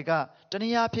ဆိုတဲ့အရာတွေကတ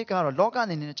နည်းအားဖြင့်ကတော့လောကအ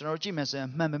နေနဲ့ကျွန်တော်တို့ကြည့်မယ်ဆိုရင်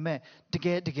မှန်ပေမဲ့တ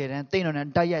ကယ်တမ်းသင်တော်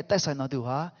နဲ့တိုက်ရိုက်တိုက်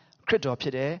ဆိုင်တော်သူဟာခ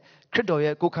ရစ်တော်ဖြစ်တယ်ခရစ်တော်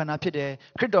ရဲ့ကိုယ်ခန္ဓာဖြစ်တယ်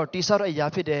ခရစ်တော်တည်ဆောက်တဲ့အရာ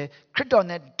ဖြစ်တယ်ခ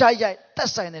ရစ်တော်နဲ့တိုက်ရိုက်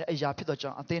သက်ဆိုင်တဲ့အရာဖြစ်တော့ကြော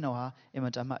င့်အသင်းတော်ဟာအင်မ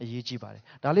တန်မှအရေးကြီးပါတယ်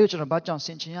ဒါလေးကိုကျွန်တော်ဘာကြောင့်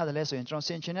ဆင်ခြင်ရတယ်လဲဆိုရင်ကျွန်တော်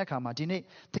ဆင်ခြင်တဲ့အခါမှာဒီ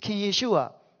နေ့သခင်ယေရှုဟာ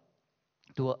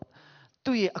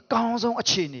သူ့ရဲ့အကောင်းဆုံးအ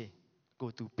ခြေအနေ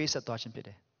ကိုသူပေးဆက်သွားခြင်းဖြစ်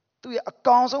တယ်သူ့ရဲ့အ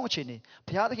ကောင်းဆုံးအခြေ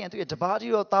အနေဘုရားသခင်သူ့ရဲ့တပါး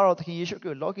ကြီးတော်သားတော်သခင်ယေရှု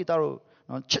ခရစ်လောကီသားတော်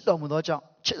ချစ်တော်မူသောကြောင့်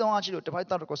ချစ်တော်အားကြီးလို့တ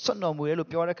ပါးသားတော်ကိုဆွတ်တော်မူတယ်လို့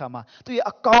ပြောတဲ့အခါမှာသူ့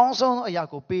ရဲ့အကောင်းဆုံး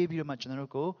အရာကိုပေးပြီးတော့မှကျွန်တော်တို့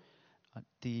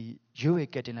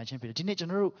ကိုဒီရွေးကဲတင်လိုက်ခြင်းဖြစ်တယ်ဒီနေ့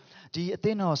ကျွန်တော်တို့ဒီအ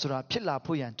သင်းတော်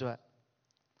ဆိုတာဖြစ်လာဖို့ရန်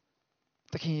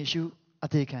အတွက်သခင်ယေရှု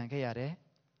အသေးခံခဲ့ရ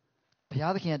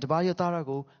တယ်ဘုရားသခင်ရဲ့တပါးရဲ့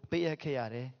သားတော်ကိုပေးအပ်ခဲ့ရ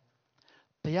တယ်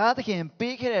Pia the king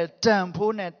big headed damn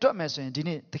poor net drop messing,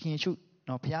 didn't the king shoot,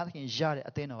 no Pia the king yard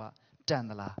at the Noah,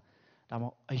 Dandala.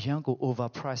 A young go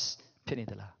overpriced penny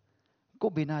the la. Go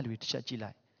be not with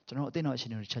Chachilai. General, they know she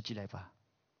knew Chachilai.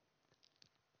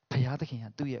 Pia the king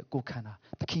do ye go canna.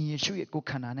 The king shoot ye go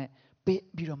canna. Be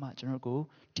Biroma, General go,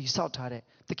 the salt tare.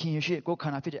 The king shoot go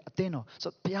canna fit Atheno.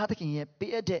 So Pia the king ye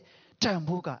be a de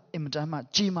Tambuka, Imadama,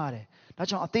 Gimare.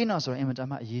 That's on Athenos or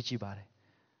Imadama Yijibare.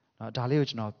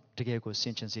 Dalio no to get good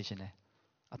sensation.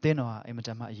 Atheno,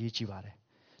 Imadama Yijibare.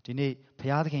 Dini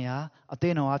Pia the king,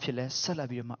 Atheno apile,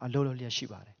 Salabima, a lowly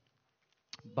shibare.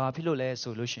 Bapilo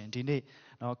solution, Dini,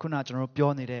 no Kuna General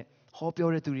Pionide. Hope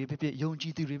you're to repeat, young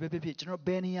G to repeat, General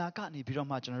Benia, Kani,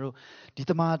 Biroma General, the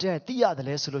Madia, Tia, the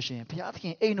less solution,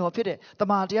 Piatkin, ain't no pity, the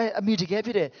Madia, a meeting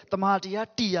pity, the Madia,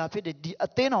 Tia, pity, the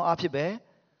Atheno apibe,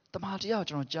 the Madia,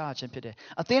 General Judge and pity.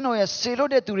 Atheno is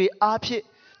saluted to the api,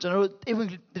 General,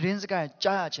 even the Rinska,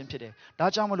 Judge and pity.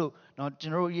 Dajamalu, no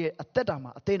General ye,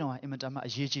 Athetama, Atheno, Imadama,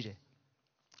 Yiji.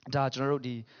 Da General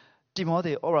the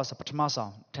Timothy Oras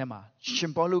Patmasa, Tema,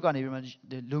 Shimpoluka,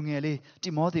 the Lungeli,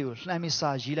 Timothy,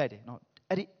 Lamisa Gilade, no,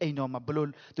 Eddie Ainoma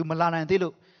Blue, to Malana and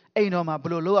Dilu, Ainoma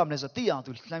Blue Loam as a Tia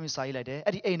to Lamisa Ilade,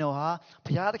 Eddie Ainoha,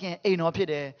 Piatkin, Aino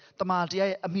Pide,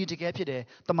 Tamatia, Amitica Pide,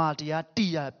 Tamatia,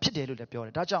 Tia Pide, the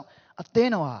Pure, Dajan,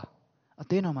 Athenoa,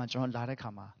 Athenoma John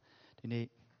Larakama, the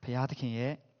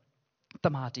Piatkin,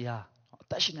 Tamatia,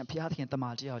 Tashin and Piatkin,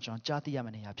 Tamatia, John Jatia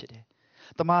Mania Pide.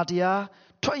 The Madia,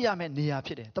 Toyam and Nia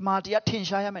Pide, the Madia,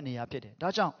 Tinshayam and Nia Pide.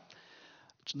 Dajan,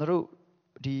 General,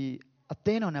 the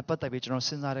Atheno and Pata, which are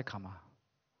Sinzara Kama.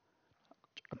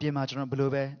 Pima General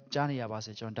Blue, Johnny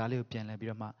Abasi, John Dalio Pian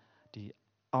Labirama, the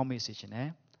army station,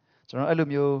 eh? General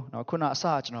Elumio, no Kuna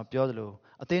Sach, no Piodlo,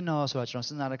 Atheno, so John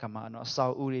Sinzara Kama, no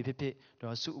Sao Uri Pipi,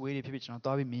 no Su Wiri Pipi, no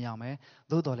Toby Miame,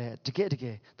 Dodole, to get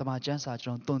the Majansa,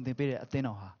 John Don de Pide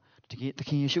Athenoha. The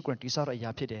king issue grant is out a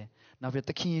yapide. Now with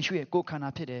the king issue go can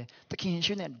apide, the king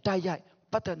issue and die,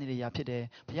 butter in the yapide.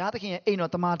 Piata king ain't not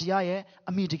the martia,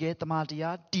 a mitigate the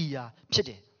martia, dia,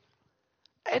 pide.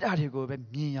 Ed are you go, but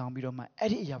me young Bidoma,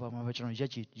 Eddie Yabama, which on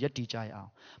Yeti Jaya.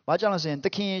 Bajana saying the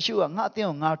king issue, not the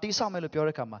young artist, some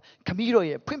Melopuricama,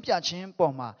 Camilo, Pimpia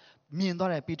Poma, me and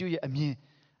Dora Pitu, a me.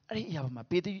 Yabama,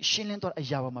 Pity, Shilling or a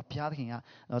Yabama Piaking,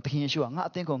 the king issue,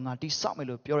 not think on artist, some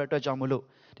Melopura Jamolo.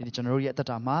 The general at the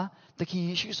Tama, the king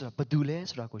issues of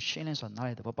Padules, Rako Shillings or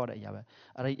Night, the Papa Yaba,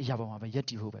 a Yabama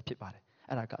Yeti Hoover Pipare,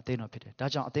 and I got Atheno Pit.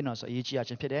 Dajan Athenos or Each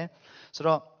and Pide.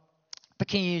 So the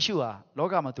king issue,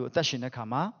 Logama to Tashin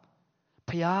Kama,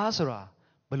 Piazara,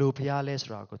 Below Piales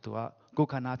Rako to a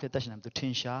Gokana Tashinam to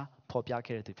Tinsha, Popia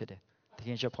Kere to Pide, the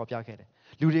king shop Popia Kere.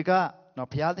 Ludica, no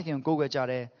Piatic and Goga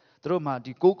Jare. Droma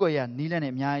di Gogoya, Nilan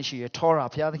and Miashi, Torah,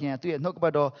 Piakin, and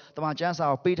Nokbado, the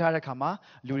Majansa, Peter Kama,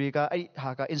 Luriga,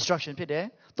 Haka, instruction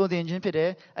pide, to the engine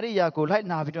pide, and Yaku, light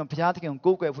Navidan, Piakin,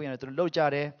 Gogo, to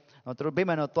Lojare, or through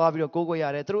Beman or Tavio,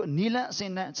 Gogoya, through Nila,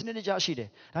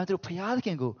 Sinajashide, and through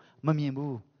Piakin go,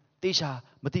 Mamimu, Tisha,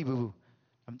 Matibu.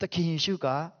 The king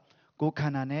Shuka, Go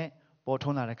Kanane,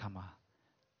 Botona Kama.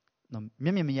 No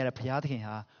Mimia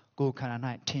Piakin, Go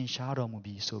Kanana, 10 shadow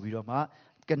movie, so we don't ma,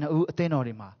 can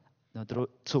Tenorima. No, through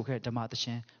Soke,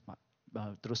 Damatashin,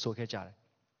 through Soke Jar.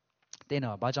 They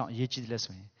know Bajan Yichi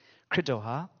lesson.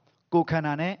 Critoha, Go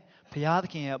Canane,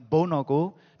 Piatkin,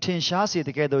 Bonogo, Tinshasi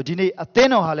together, Dini,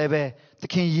 Atheno Halebe, the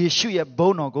king Yeshu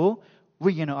Bonogo,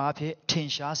 we know up here,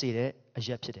 Tinshasi, a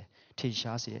Japide,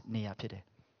 Tinshasi, Neapide.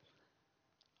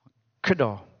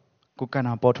 Crido, Go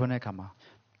Cana Botonekama.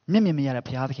 Mimia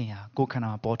Piatkin, Go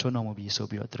Cana Botono will be so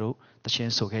be through the Shin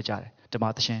Soke Jar,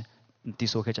 Damatashin.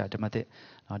 Tisokeja demate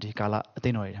di kala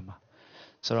Atheno rama.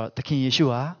 So the king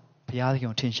Yeshua,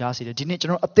 Piakin Tinshasi, the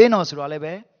general Atheno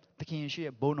Suralebe, the king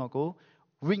Yeshua Bonogo,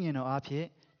 ringing up here,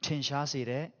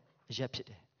 Tinshasi,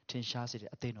 Jepide, Tinshasi,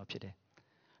 Atheno pide.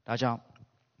 Daja,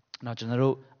 now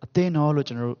general Atheno,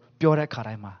 general Pure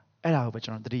Karama, Era, which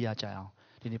on the Ria Jao.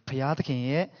 The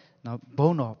Piakin, now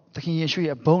Bono, the king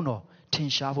Yeshua Bono.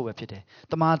 Tinshafu pide.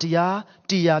 The Matia,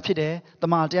 Dia pide, the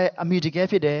Matia, Amidica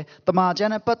pide, the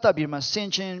Marjana Pata Birma,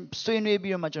 Sinchin, Swinny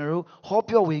Birma General, hope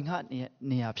your wing hat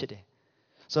near pide.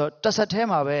 So, does a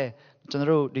tema where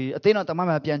General, the Atheno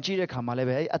Tamama Pianchira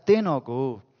Kamaleve, Atheno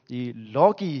go, the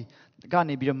Loki,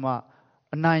 Gani Birma,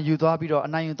 a 9 you Dabiro, a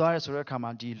 9 you Dara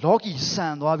Surakama, the Loki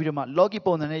San Wabirma, Loki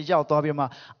Pon and Yao Dabirma,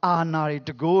 Anari,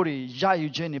 the Gori, Jayu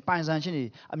Jenny, Pines and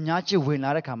Chini, a Miachi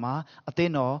Winlarakama,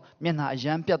 Atheno, Mena,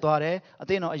 Jan Piatore,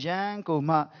 Atheno, Jan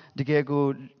Goma, the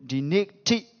Gego, the Nick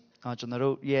T,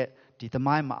 General, yet ဒီ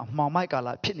သမိုင်းမှာအမှောင်မိုက်ကာ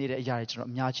လဖြစ်နေတဲ့အရာတွေ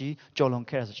ကျွန်တော်အများကြီး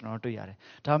ကြော်လွန်ခဲ့ရဆိုကျွန်တော်တွေ့ရ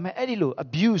တယ်ဒါပေမဲ့အဲ့ဒီလို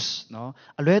abuse နော်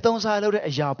အလွဲသုံးစားလုပ်တဲ့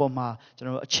အရာပေါ်မှာ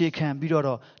ကျွန်တော်အ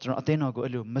ခြေခံပြီးတော့ကျွန်တော်အသင်းတော်ကို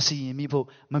အဲ့လိုမစီရင်မိဖို့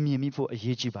မမြင်မိဖို့အ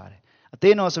ရေးကြီးပါတယ်အသ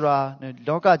င်းတော်ဆိုတာ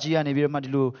လောကကြီး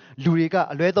ကနေပြီးတော့မှဒီလိုလူတွေက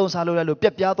အလွဲသုံးစားလုပ်လိုက်လို့ပြ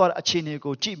က်ပြားသွားတဲ့အခြေအနေ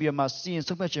ကိုကြည့်ပြီးတော့မှစီ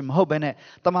ရင်ဆုံးဖြတ်ခြင်းမဟုတ်ဘဲနဲ့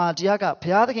တမန်တရား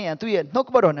ကဘုရားသခင်ကသူ့ရဲ့နှုတ်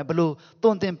ကပတ်တော်နဲ့ဘလို့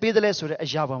တုံသင်ပေးတယ်လဲဆိုတဲ့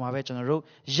အရာပေါ်မှာပဲ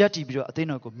ကျွန်တော်တို့ရက်တည်ပြီးတော့အသင်း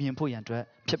တော်ကိုမြင်ဖို့ရန်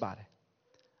အတွက်ဖြစ်ပါတယ်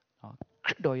နော်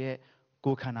ခရစ်တော်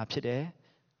ရဲ့ကိုယ်ခန္ဓာဖြစ်တယ်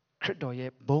ခရစ်တော်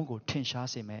ရဲ့ဘုန်းကိုထင်ရှား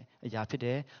စေမယ်အရာဖြစ်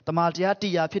တယ်တမန်တရားတ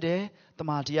ရားဖြစ်တယ်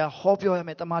တမန်တရားဟောပြောရ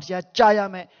မယ်တမန်တရားကြားရ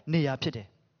မယ်နေရာဖြစ်တယ်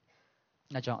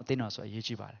အဲကြောင့်အသင်းတော်ဆိုအ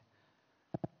ရေးကြီးပါတယ်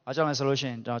အားကြောင့်လဲဆိုလို့ရှိ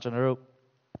ရင်ကျွန်တော်တို့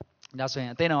ဒါဆိုရင်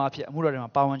အသင်းတော်အဖြစ်အမှုတော်တွေမှာ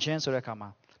ပါဝင်ခြင်းဆိုတဲ့အခါမှာ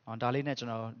ဒါလေးနဲ့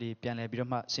ကျွန်တော်ဒီပြန်လည်ပြီးတော့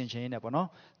မှဆင်ခြင်ရင်းနဲ့ပေါ့နော်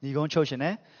ညီကုန်းချုပ်ရှင်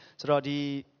နဲ့ဆိုတော့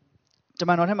ဒီတမ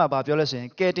န်တော်ထဲမှာဗာပြောလဲဆို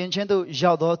ရင်ကယ်တင်ခြင်းတို့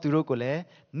ရောက်သောသူတို့ကိုလ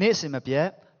ည်းနေ့စဉ်မပြတ်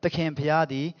သခင်ဖျား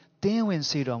သည်တင်းဝင်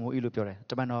စေတော်မူ၏လို့ပြော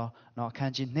တယ်တမန်တော်အ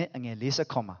ခန်းကြီး2အငယ်40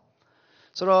ခေါ်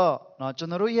မှာဆိုတော့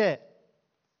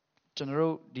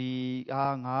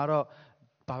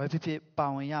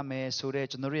ကျွန်တော်တို့ဒီငါတော့ဘာပဲဖြစ်ဖြစ်ပါဝင်ရမယ်ဆိုတဲ့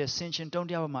ကျွန်တော်တို့ရဲ့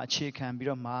စင်ရှင်တုံးတရားပေါ်မှာအခြေခံပြီး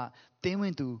တော့မှတင်း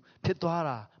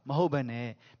ဝင်သူဖြစ်သွားတာမဟုတ်ဘဲ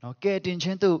နဲ့ကယ်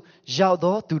တင်ခြင်းတို့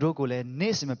ရောက်သောသူတို့ကိုလ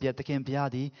ည်းနေ့စဉ်မပြတ်သခင်ဘု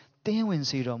ရားသည်တင်း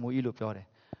ဝင်စေတော်မူ၏လို့ပြော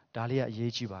တယ်ဒါလေးကအ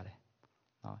ရေးကြီးပါတယ်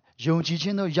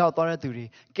ယုံကြည်ခြင်းတို့ရောက်သွားတဲ့သူတွေက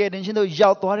ယ်တင်ခြင်းတို့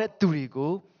ရောက်သွားတဲ့သူ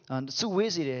တွေကိုစု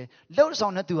ဝေးစေတယ်လှုပ်ဆော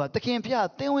င်တဲ့သူဟာသခင်ဘုရား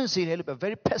တင်းဝင်စေတယ်လို့ပြော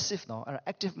very passive နော်အဲ့ဒါ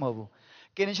active မဟုတ်ဘူး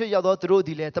ကယ်တင်ခြင်းရောက်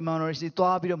သောသူတို့ဒီလည်းတ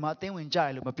မန်တော်စီသွားပြီးတော့မှတင်းဝင်ကြ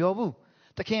တယ်လို့မပြော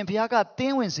ဘူးသခင်ဘုရားကတ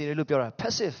င်းဝင်စေတယ်လို့ပြောတာ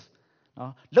passive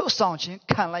နော်လှုပ်ဆောင်ခြ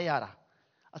င်းခံလိုက်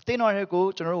ရတာအသင်းတော်တွေကို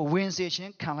ကျွန်တော်တို့ဝင်စေခြ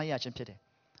င်းခံလိုက်ရခြင်းဖြစ်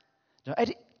တယ်ကျွန်တော်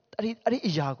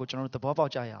အဲ့ဒီအရာကိုကျွန်တော်တို့သဘော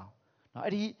ပေါက်ကြရ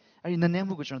အောင်နော်အဲ့ဒီနည်းနည်း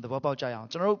မှုကိုကျွန်တော်သဘောပေါက်ကြရအောင်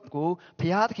ကျွန်တော်တို့ကိုဘု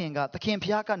ရားသခင်ကသခင်ဘု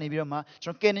ရားကနေပြီးတော့မှ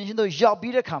ကျွန်တော်ကယ်တင်ခြင်းတို့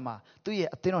ရောက်ပြီးတဲ့ခါမှာသူ့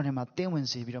ရဲ့အသင်းတော်ထဲမှာတင်းဝင်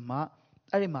စေပြီးတော့မှ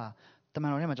အဲ့ဒီမှာတမန်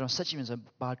တော်ထဲမှာကျွန်တော်ဆက်ကြည့်မယ်ဆို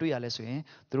ရင်ဘာတွေ့ရလဲဆိုရင်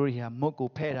သူတို့တွေကမုတ်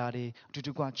ကိုဖဲ့တာတွေအတူ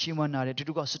တူကချီးမွမ်းတာတွေအတူ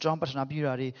တူကစတောင်းပတ္ထနာ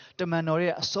ပြုတာတွေတမန်တော်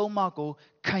ရဲ့အဆုံးအမ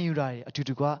ကိုခံယူတာတွေ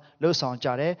အတူတူကလှုပ်ဆောင်ကြ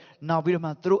တယ်နောက်ပြီးတော့မှ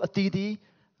သူတို့အသီး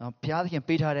သီးဘုရားသခင်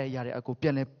ပေးထားတဲ့အရာတွေအ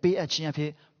ကိုပြန်လဲပေးအပ်ခြင်း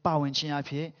အဖြစ်ပါဝင်ခြင်းအ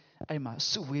ဖြစ်အဲ့ဒီမှာ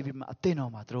စုဝေးပြီးမှအသင်း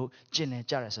တော်မှာသူတို့ကျင့်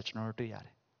လည်ကြတယ်ဆိုကျွန်တော်တို့တွေ့ရတ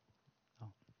ယ်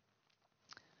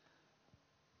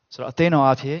ဆိုတော့အသင်းတော်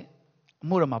အဖြစ်အ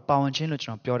မှုတော်မှာပါဝင်ခြင်းလို့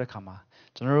ကျွန်တော်ပြောတဲ့ခါ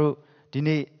မှာကျွန်တော်တို့ဒီ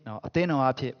နေ့အသင်းတော်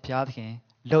အဖြစ်ဘုရားသခင်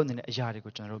လုပ်နေတဲ့အရာတွေကို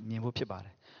ကျွန်တော်တို့မြင်ဖို့ဖြစ်ပါတ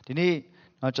ယ်ဒီ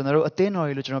နေ့ကျွန်တော်တို့အသ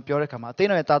င်းတော်တွေလို့ကျွန်တော်ပြောတဲ့ခါမှာအသင်း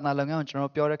တော်ရဲ့သာသနာလုပ်ငန်းကိုကျွန်တော်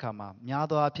ပြောတဲ့ခါမှာများ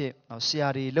သောအားဖြင့်ဆရာ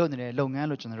တွေလုပ်နေတဲ့လုပ်ငန်း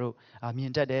လို့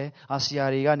ကျွန်တော်တို့မြင်တတ်တယ်ဆရာ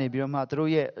တွေကနေပြီးတော့မှသူတို့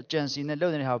ရဲ့အကြံစီနဲ့လု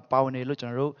ပ်နေတဲ့ဟာပါဝင်နေလို့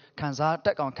ကျွန်တော်တို့ခန်းစား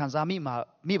တက်ကောင်ခန်း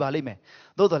စားမိပါလိမ့်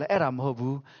မယ်သို့တော်လည်းအဲ့ဒါ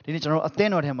မဟုတ်ဘူးဒီနေ့ကျွန်တော်တို့အသ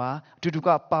င်းတော်ထဲမှာအတူတူက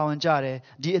ပါဝင်ကြတယ်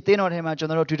ဒီအသင်းတော်ထဲမှာ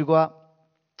ကျွန်တော်တို့အတူတူ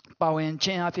ကပါဝင်ခြ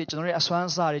င်းအဖြစ်ကျွန်တော်ရဲ့အစွမ်း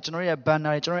စားတွေကျွန်တော်ရဲ့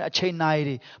ဘန်နာတွေကျွန်တော်ရဲ့အချိန်နာရီ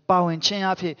တွေပါဝင်ခြ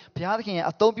င်းအဖြစ်ဘုရားသခင်ရဲ့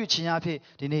အသုံးပြုခြင်းအဖြစ်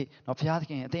ဒီနေ့ဘုရား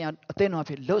သခင်ရဲ့အသင်းတော်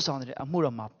အဖြစ်လှုပ်ဆောင်နေတဲ့အမှု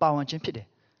တော်မှာပါဝင်ခြင်းဖြစ်တယ်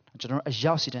ကျွန်တော်အ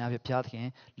ရောက်စီတိုင်းအဖြစ်ဘုရားသ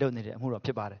ခင်လှုပ်နေတဲ့အ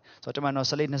မှုတော်ဖြစ်ပါတယ်ဆိုတော့တမန်တော်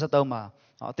24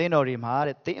မှာအသင်းတော်တွေမှာ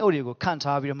တဲ့သင်းအုပ်တွေကိုခ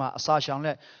န့်ထားပြီးတော့မှအစာရှောင်လ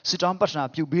က်စစ်တောင်းပတ္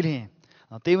ထနာပြုပြီးလျင်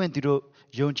သေ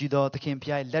ဝင်သူတို့ယုံကြည်သောသ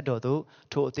ခင်ဘုရားရဲ့လက်တော်သို့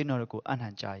ထိုအသင်းတော်တွေကိုအနှံ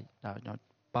ကြ၏ဒါ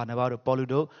ဘာနဘာတို့ပေါလု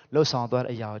တို့လှုပ်ဆောင်သွား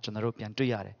တဲ့အရာကိုကျွန်တော်တို့ပြန်တွေ့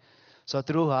ရတယ်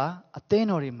ဆိုတော့သူတို့ဟာအသင်း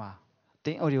တော်တွေမှာအသ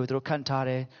င်းတော်တွေကိုသူတို့ခန့်ထား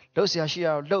တယ်လှုပ်ရှားရှိရ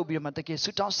တော့လှုပ်ပြီးတော့မှတ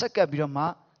ကယ်ဆူတောင်းဆက်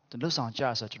ကပ်ပြီးတော့မှလှုပ်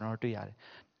ဆောင်ကြရဆိုတော့ကျွန်တော်တို့တွေ့ရတယ်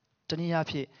တနည်းအား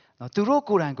ဖြ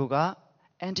င့်သူတို့ကိုယ်တိုင်က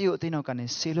အန်တီယိုအသင်းတော်ကနေ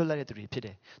ဆေးလွတ်လိုက်တဲ့သူတွေဖြစ်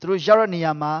တယ်သူတို့ရောက်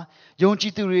တဲ့နေရာမှာ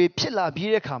ယုံကြည်သူတွေဖြစ်လာပြီး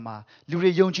တဲ့အခါမှာလူတွေ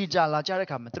ယုံကြည်ကြလာကြတဲ့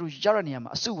အခါမှာသူတို့ရောက်တဲ့နေရာ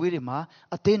မှာအစုဝေးတွေ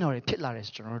မှာအသင်းတော်တွေဖြစ်လာတယ်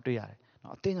ဆိုကျွန်တော်တို့တွေ့ရတယ်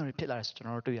အသင်းတော်တွေဖြစ်လာတယ်ဆို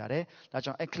ကျွန်တော်တို့တွေ့ရ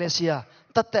တယ်ဒါကြောင့် Ecclesia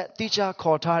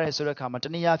တတ်တိကျခေါ်ထားတယ်ဆိုတဲ့အခါမှာတ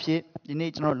နည်းအားဖြင့်ဒီ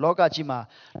နေ့ကျွန်တော်လောကကြီး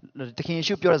မှာသ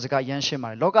ခင်ယေရှုပြောတဲ့စကားရမ်းရှင်းပါ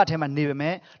တယ်လောကထဲမှာနေပေ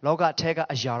မဲ့လောကထဲက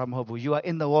အရာတော့မဟုတ်ဘူး You are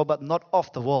in the world but not of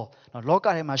the world လောက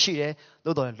ထဲမှာရှိ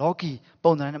တယ်သို့တော်လောကီ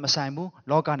ပုံစံနဲ့မဆိုင်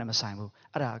ဘူးလောကနဲ့မဆိုင်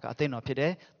ဘူးအဲ့ဒါကအသင်းတော်ဖြစ်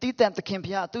တယ်တည်တံ့သ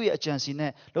ခင်ဘုရားသူ့ရဲ့အကြံစီ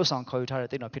နဲ့လှုပ်ဆောင်ခေါ်ယူထားတဲ့အ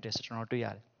သင်းတော်ဖြစ်တယ်ဆိုကျွန်တော်တွေ့ရ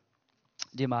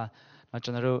တယ်ဒီမှာ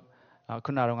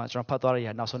ကျွန်တော်တို့ခုနကတော့ကျွန်တော်ဖတ်သွားတဲ့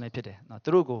အရာနောက်ဆုံးလေးဖြစ်တယ်သူ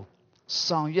တို့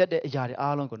ကိုဆောင်ရွက်တဲ့အရာ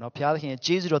တွေအားလုံးကိုဘုရားသခင်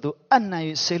ရဲ့ကျေးဇူးတော်သူအနှံ့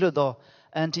၍ဆေလွတ်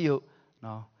သောအန်တီ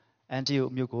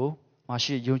ယိုမြို့ကိုမ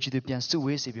ရှိယုံကြည်သူပြန်စု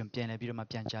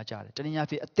ဝေးစေပြီးပြန်လဲပြီးတော့မှပြန်ကြားကြတယ်တနည်းအား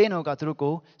ဖြင့်အသင်းတော်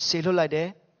ကသူတို့ကိုဆေလွတ်လိုက်တယ်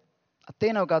အသ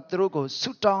င်းတော်ကသူတို့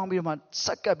ကိုဆုတောင်းပြီးတော့မှဆ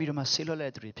က်ကပ်ပြီးတော့မှဆေလွတ်လိုက်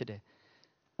တဲ့သူတွေဖြစ်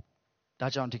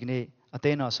တယ်ဒါကြောင့်ဒီကနေ့အသ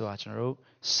င်းတော်ဆိုတာ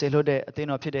ကျွန်တော်တို့ဆေလွတ်တဲ့အသ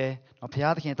င်းတော်ဖြစ်တယ်ဘု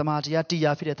ရားသခင်တမန်တရားတ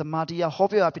ရားဖြစ်တယ်တမန်တရား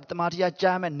ဟောပြောဖြစ်တယ်တမန်တရား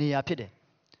ကြားမဲ့နေရာဖြစ်တယ်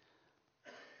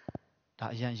ဒါ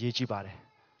အရင်ရေးကြည့်ပါ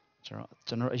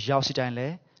တယ်ကျွန်တော်အရောက်စီတိုင်းလဲ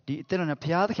ဒီအသင်းတော်နဲ့ဘု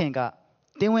ရားသခင်က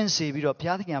တင်း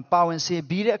ဝင်စေပြီးတော့ဘုရားသခင်ကပါဝင်စေ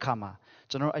ပြီးတဲ့အခါ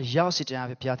မှာကျွန်တော်အရောက်စီတိုင်း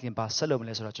အဖြစ်ဘုရားသခင်ပါဆက်လုပ်မ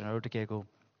လဲဆိုတော့ကျွန်တော်တို့တကယ်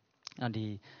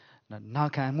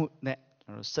ကိုဒီနာခံမှုနဲ့ကျွ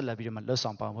န်တော်တို့ဆက်လက်ပြီးတော့မှ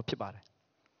လှုပ်ဆောင်ပါဖို့ဖြစ်ပါ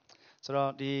တယ်ဆိုတော့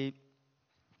ဒီ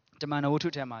တမန်တော်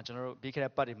ဝတ္ထုထဲမှာကျွန်တော်တို့ပြီးခဲ့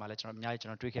တဲ့ပတ်တွေမှာလည်းကျွန်တော်အများကြီး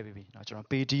ကျွန်တော်တွေ့ခဲ့ပြီးပြီเนาะကျွန်တော်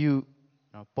ပေ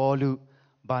တရုเนาะပေါလု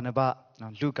ဘာနဘเน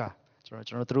าะလူကာ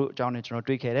ကျွန်တော်တို့အကြောင်းနဲ့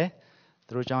ကျွန်တော်တွေ့ခဲ့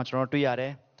တယ်သူတို့အကြောင်းကျွန်တော်တွေ့ရတယ်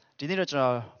ဒီနေ့တော့ကျွန်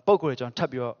တော်ပုံကိုယ်ကျွန်တော်ထပ်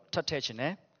ပြီးတော့ထပ်ထည့်ချင်တယ်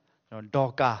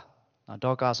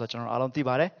ကျွန်တော်ဒေါကာဆိုကျွန်တော်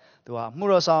အားလုံးသိပါတယ်သူကမှု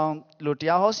တော်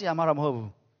ဆောင်လို့တရားဟောဆရာမတော့မဟုတ်ဘူး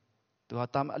သူ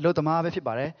ကအလုပ်သမားပဲဖြစ်ပါ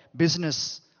တယ် business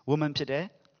woman ဖြစ်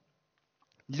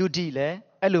တယ်လူဒီလ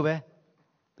ည်းအဲ့လိုပဲ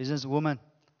business woman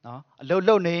เนาะ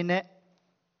အလုပ်လုပ်နေနဲ့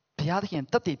ဘုရားသ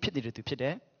ခင်တတ်သိဖြစ်နေတဲ့သူဖြစ်တ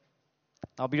ယ်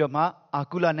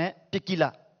နောက်ပြီးတော့မှအာကုလနဲ့ပစ်ကိ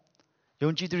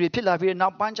လယုံကြည်သူတွေဖြစ်လာပြီးတဲ့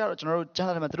နောက်ပိုင်းကျတော့ကျွန်တော်တို့ကျ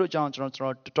မ်းစာထဲမှာသူတို့အကြောင်း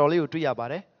ကျွန်တော်တော်တော်လေးကိုတွေ့ရပါ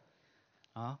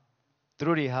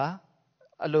တယ်နော်သူတို့တွေဟာ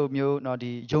အဲ့လိုမျိုးเนา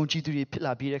ะဒီယုံကြည်သူ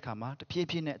တွေဖြစ်လာပြီးတဲ့အခါမှာတဖြည်း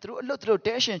ဖြည်းနဲ့သူတို့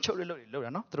အလုပ်သူတို့တဲရှင်ချုပ်လို့လုပ်တာ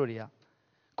နော်သူတို့တွေက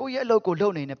ကိုယ့်ရဲ့အလုပ်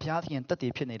ကိုလုပ်နေတဲ့ဘုရားသခင်တတ်သိ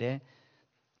ဖြစ်နေ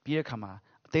တယ်ပြီးတဲ့အခါမှာ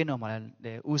အသိတော်မှာ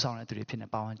လည်းဥဆောင်တဲ့သူတွေဖြစ်နေ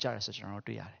ပါဝင်ကြတယ်ဆိုကျွန်တော်တို့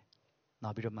တွေ့ရတယ်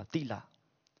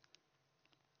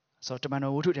နောက်ပြီးတော့မှတိလာဆိုတော့တမန်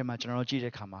တော်ဝတ္ထုထဲမှာကျွန်တော်တို့ကြည့်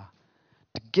တဲ့အခါ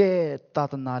မှာတ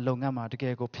ကယ်သာသနာလုပ်ငန်းမှာတ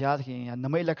ကယ်ကိုဘုရားသခင်က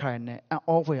နမိတ်လက်ခရိုင်နဲ့အံ့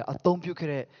ဩဖွယ်အသုံးပြုခဲ့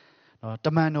တဲ့တ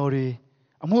မန်တော်တွေ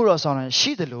အမှုတော်ဆောင်တယ်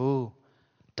ရှိတယ်လို့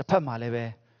တစ်ဖက်မှာလ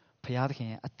ည်းပဲဘုရားသခ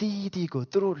င်အသီးသီးကို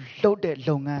သူတို့လှုပ်တဲ့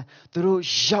လုပ်ငန်းသူတို့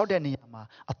ရောက်တဲ့နေရာ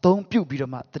မှာအသုံး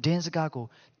ပြုပြီးတော့မှသတင်းစကား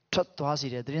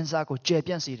ကိုထွက်သွားစေတယ်သတင်းစကားကိုကျယ်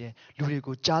ပြန့်စေတယ်လူ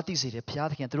တွေကိုကြားသိစေတယ်ဘုရား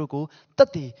သခင်သူတို့ကိုတတ်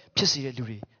သိဖြစ်စေ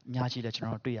တဲ့လူတွေအများကြီးလည်းကျွန်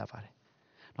တော်တို့တွေ့ရပါတယ်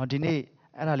။နော်ဒီ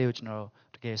နေ့အဲ့ဒါလေးကို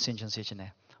ကျွန်တော်တို့တကယ်ဆင်ခြင်စေချင်တယ်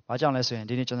။ဘာကြောင့်လဲဆို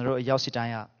ရင်ဒီနေ့ကျွန်တော်တို့အရောက်စီတို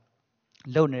င်းက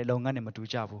လုံနေတဲ့လုပ်ငန်းတွေမတူ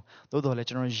ကြဘူး။သို့တော်လည်း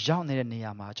ကျွန်တော်ရောက်နေ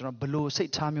တဲ့နေရာမှာကျွန်တော်ဘလို့စိ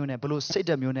တ်ထားမျိုးနဲ့ဘလို့စိတ်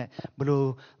ဓာတ်မျိုးနဲ့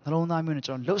ဘလို့နှလုံးသားမျိုးနဲ့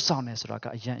ကျွန်တော်လှုပ်ဆောင်နေဆိုတာ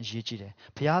ကအရင်အရေးကြီးတယ်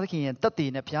။ဘုရားသခင်ရဲ့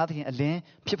တတ်သိနဲ့ဘုရားသခင်အလင်း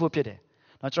ဖြစ်ဖို့ဖြစ်တယ်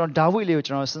။နော်ကျွန်တော်ဒါဝိလေး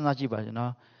ကိုကျွန်တော်စဉ်းစားကြည့်ပါ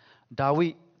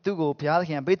ကျွန်တော်ဒါဝိသူ့ကိုဘုရား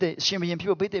သခင်ဗိသိက်ရှင်ဘု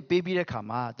ရင်ဖြစ်ဖို့ဗိသိက်ပေးပြီးတဲ့အခါ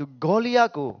မှာသူဂေါလိ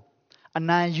ယကို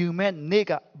အနိုင်ယူမဲ့နေ့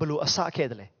ကဘလို့အစ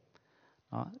ခဲ့တယ်လဲ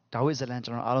နော်ဒါဝိဇလန်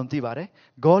ကျွန်တော်အားလုံးသိပါ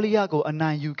တယ်ဂေါလိယကို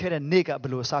အနိုင်ယူခဲ့တဲ့နေ့က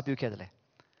ဘလို့အစပြုခဲ့တယ်လဲ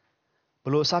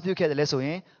ဘလို့အစပြုခဲ့တယ်လဲဆိုရ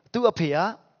င်သူ့အဖေ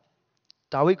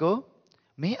ကဒါဝိကို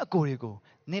မင်းအကိုတွေကို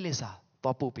နေ့လည်စာ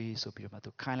သွားပို့ပေးဆိုပြီးတော့မှသူ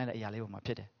ခိုင်းလိုက်တဲ့အရာလေးပေါ်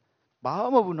မှာဖြစ်တယ်ဘာမှ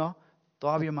မဟုတ်ဘူးနော်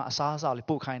သွားပြီးတော့မှအစားအစာလေး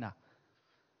ပို့ခိုင်းတာ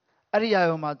အဲ့ဒီအရာ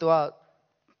ပေါ်မှာသူက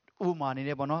ဥပမာ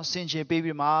အနေနဲ့ပေါ့နော်ဆင်ခြင်ပေး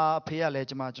ပြီးမှဖေးရလဲ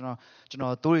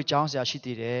ကျွန်တော်တိုးရီចောင်းဆရာ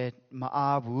ရှိသေးတယ်မ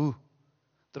အားဘူး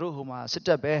သူတို့ဟိုမှာစစ်တ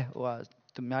ပ်ပဲဟိုက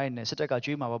သူများနေစစ်တပ်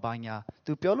ကကျွေး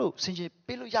မှာပါဘာညာသူပြောလို့ဆင်ခြင်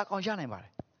ပေးလို့ရကောင်းရနိုင်ပါ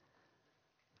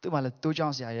တယ်သူမှလည်းတိုးចော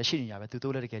င်းဆရာရရှိနေ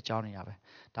ရပဲသူတိုးလည်းတကယ်ကြောင်းနေ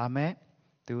ရပဲဒါမဲ့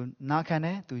သူနာခံ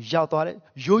တယ်သူရောက်သွား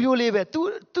တယ်ရိုးရိုးလေးပဲသူ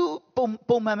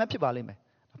ပုံမှန်ပဲဖြစ်ပါလိမ့်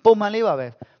မယ်ပုံမှန်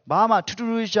လေးပါပဲဘာမှထူး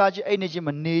ထူးခြားခြားအဲ့နေချ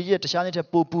င်းမနေရတခြားနေ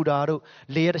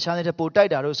တဲ့ပို့ပူတာတို့လေရတခြားနေတဲ့ပို့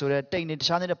တိုက်တာတို့ဆိုတဲ့တိတ်နေတ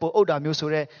ခြားနေတဲ့ပို့အုပ်တာမျိုး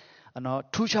ဆိုတဲ့နော်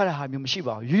ထူးခြားတဲ့ဟာမျိုးမ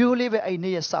ရှိပါဘူးရိုးရိုးလေးပဲအဲ့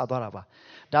နေရစသွားတာပါ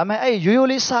ဒါမဲ့အဲ့ရိုးရိုး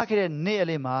လေးစခဲ့တဲ့နေ့အ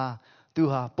လေးမှာသူ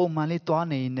ဟာပုံမှန်လေးသွား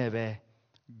နေနေပဲ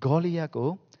ဂေါလိယ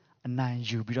ကိုအ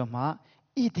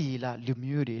နိုင်ယူပြီးတော့မှဣတိ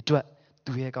လလူမျိုးတွေအတွက်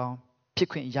သူရဲ့ကော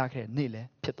င်းဖြစ်ခွင့်ရခဲ့တဲ့နေ့လည်း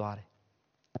ဖြစ်သွား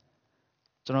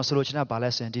တယ်ကျွန်တော်ဆိုလိုချင်တာဗာလဲ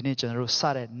ဆိုရင်ဒီနေ့ကျွန်တော်တို့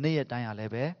စတဲ့နေ့ရက်တိုင်းဟာလည်း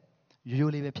ပဲရိုး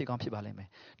ရိုးလေးပဲဖြစ်ကောင်းဖြစ်ပါလိမ့်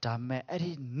မယ်ဒါပေမဲ့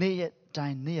အဲ့ဒီနေ့ရက်တို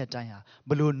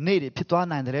င်းဟာဘလို့နေ့တွေဖြစ်သွား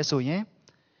နိုင်တယ်ဆိုရင်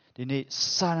ဒီ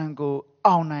နေ့စာရန်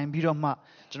ကိုအောင်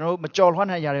နိုင်ပြီးတော့မှကျွန်တော်တို့မကြော်လွှမ်း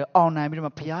တဲ့အရာတွေအောင်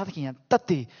နိုင်ပြီးတော့မှဘုရားသခင်ကတတ်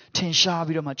သိ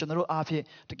ထင်ရှားပြီးတော့မှကျွန်တော်တို့အားဖြင့်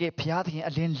တကယ်ဘုရားသ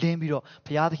ခင်အလင်းလင်းပြီးတော့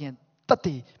ဘုရားသခင်တတ်သိ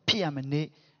ဖြစ်ရမယ်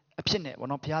နေ့အဖြစ်နဲ့ဘော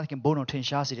နော်ဘုရားသခင်ဘုန်းတော်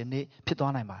ထင်ရှားစေတဲ့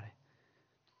နေ့ဖြစ်သွားနိုင်ပါ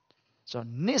တယ်ဆိုတော့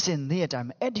နေ့စဉ်နေ့အတိုင်း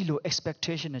အဲ့ဒီလို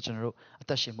expectation နဲ့ကျွန်တော်တို့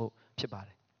အသက်ရှင်မှုဖြစ်ပါတ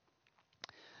ယ်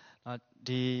ဒီ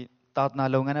သာ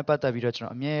သနာလုပ်ငန်းနဲ့ပတ်သက်ပြီးတော့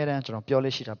ကျွန်တော်အမြဲတမ်းကျွန်တော်ပြော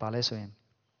လို့ရှိတာဗာလဲဆို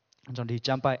ရင်ကျွန်တော်ဒီကျ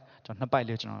မ်းပိုက်ကျွန်တော်နှစ်ပိုက်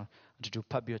လေးကျွန်တော်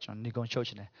အတူတူဖတ်ပြီးတော့ကျွန်တော်နေကုန်း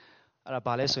ချုပ်ချင်တယ်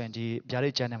အဲ့ဒါဗာလဲဆိုရင်ဒီဗျာဒိ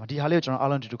တ်ကျမ်းထဲမှာဒီဟာလေးကိုကျွန်တော်အား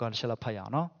လုံးတူတူကတစ်ချက်လောက်ဖတ်ရအော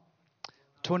င်နော်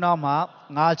ထို့နောက်မှာ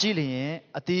ငါကြ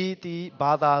ည့်လျင်အတီးတီး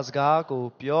ဘာသာစကား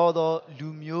ကိုပြောသောလူ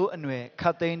မျိုးအနွယ်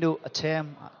ခတ်သိမ်းတို့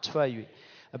အထဲမှထွက်၍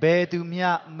အဘယ်သူ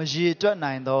မျှမရေတွက်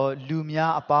နိုင်သောလူ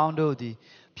များအပေါင်းတို့သည်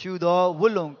ဖြူသော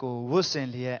ဝတ်လုံကိုဝတ်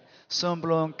ဆင်လျက်စွန်ပ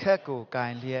လွန်ခက်ကို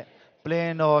ကင်လျက်ပ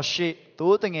လင်တော်ရှိ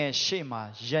သိုးတငယ်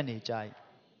ရှိမှရက်နေကြ၏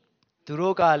သူ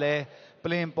တို့ကလည်းပ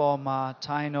လင်ပေါ်မှာ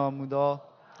ထိုင်တော်မူသော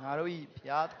ငါတို့၏ဘု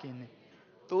ရားသခင်နှင့်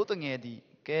သိုးတငယ်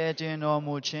သည်ကဲတင်တော်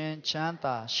မူခြင်းချမ်း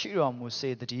သာ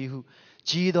ရှိတော်မူစေတ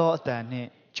ည်းဟုကြီးသောအတန်နှ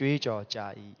င့်ကြွေးကြော်ကြ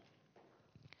၏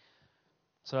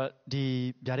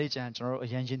ဆိုတော့ဒီဗျာဒိတ်ကျမ်းကျွန်တော်တို့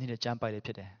အရင်ရင်းနေတဲ့ကျမ်းပိုက်လေးဖြ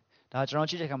စ်တယ်ဒါကျွန်တော်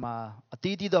ကြည့်တဲ့အခါမှာ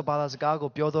အတီးတီးသောဘာသာစကား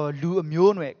ကိုပြောသောလူ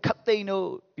အမျိုးအနွယ်ခတ်သိ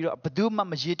မ်းတို့ပြီးတော့ဘယ်သူမှ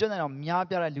မရေတွက်နိုင်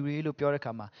အောင်များပြားတဲ့လူတွေလို့ပြောတဲ့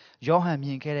အခါမှာယောဟန်မြ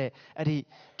င်ခဲ့တဲ့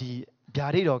အဲ့ဒီဗျာ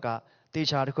ဒိတ်တော်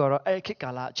ကတေချာတခုတော့အဲ့ခေတ်ကာ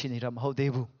လအခြေအနေတော့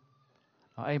မဟုတ်သေး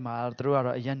ဘူးအဲ့မှာသူတို့က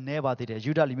တော့အရင်နဲပါသေးတယ်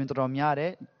ယူဒလူမျိုးတော်တော်များ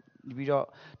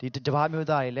တယ်ပြီးတော့ဒီတပါးမျိုး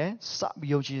သားတွေလည်း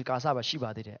စယုံကြည်ကာစပါရှိပါ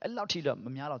သေးတယ်အဲ့လောက်ထိတော့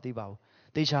မများတော့သေးပါ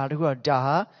ဘူးတေချာတခုကဒါ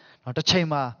ဟာတစ်ချိန်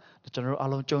မှာကျွန်တော်တို့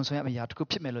အလုံးကြုံဆွဲရမယ့်အရာ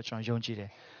တစ်ခုဖြစ်မယ်လို့ကျွန်တော်ယုံကြည်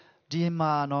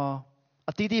တယ်ဒီမှာနော်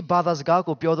Atiti Badas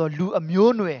Gago Piodo Lu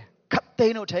Amunwe,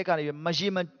 Captain take on a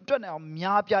Majima Donna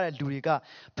Miapia Luriga,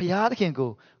 Piat can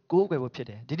go where we pit.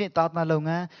 Didn't Tatna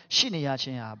Longa,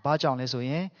 Shiniachin, Bajan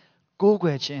Lesoye, go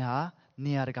where Chinha,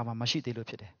 near the Gamma Mashiti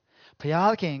Lupide.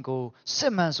 Piat can go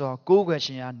Simmons or go where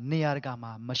Chinha, near the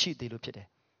Gamma Mashiti Lupide.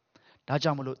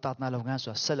 Dajamulu Tatna Longas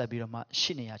or Celebirama,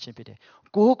 Shiniachin Pide.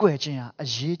 Go where Chinha, a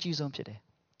Jijis on Pide.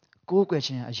 Go where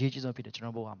Chinha, a Jijis on Pide,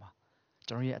 Janoboama.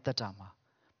 Johnny at the Tama.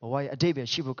 Why a David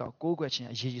Shibuka, go question a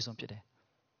Jijis on Pide.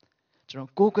 General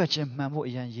go question Mammo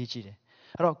Yan Yiji.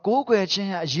 Go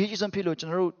question a Jijis on Pillow,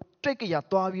 General, take a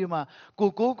Yatuavima,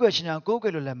 go question and go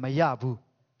to Mayabu.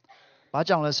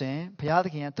 Bajan was saying,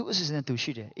 Piataki and 2 assistants to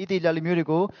Shide. Iti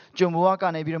Lalimurigo, Jomuaka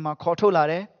Nebirama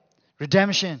Kotolare,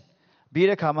 redemption,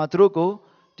 Bira Kama Truko,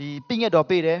 the Pinga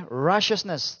Dopede,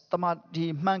 righteousness, Tama,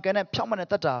 the Mankana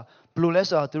Piamanata, Blue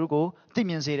Lesser Truko,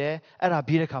 Timian Zede, and a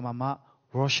Bira Kamama,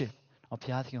 worship.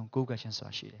 Piataki on go question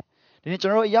Swashide. The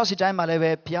general Yasi time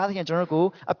Maleve, Piataki and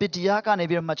General, a Pitiaka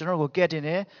Nebirma General get in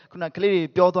it, could not clearly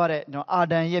Piotore, no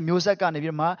Ardan, ye music and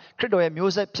Nebirma, Credo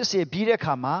music, Pissy, Bira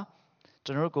Kama,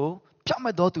 General go.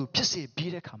 Piama dotu pisi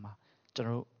bire kama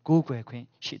general go queen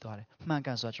she dore man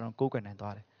can so general go and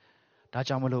dore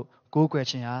Dajamolo go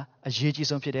question a jeji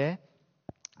son pide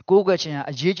go question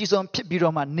a jeji son pit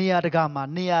biroma near the gamma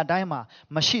near daima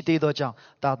mashi de dojang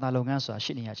Tatna Longan so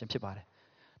shiniya chin pibare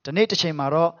the native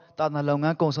chamaro Tatna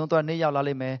Longan consum to ne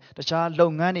yalalime the child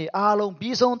longani along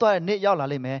bison to ne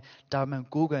yalalime Daman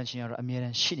go question a mere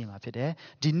shinima pide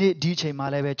di ne di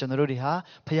chamaleve general ha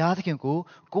Piatkin go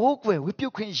with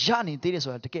you queen Jani did as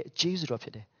well to get Jesus of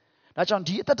it. That's on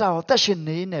the other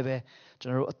Tashin never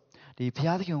general the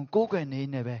Piatkin go and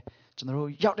never general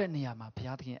Yardeniama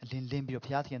Piatkin and Limbio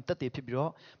Piatkin 30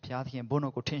 Pibiro Piatkin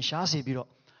Bono go 10 Shasi Biro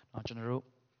not general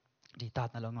the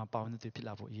Tatna Longa bound to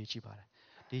Pilavo Yechibare.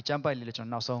 The Jampa Religion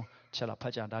now so Chela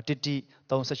Pajanda Titi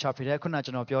don't such a pide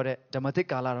Kunajano Piore Damatic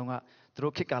Galarunga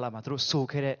through Kikalama through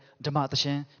Sokere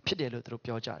Damatashin Pidelo through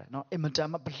Piojare no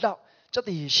Imatama Blau just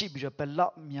the sheep be a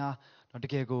belot mia not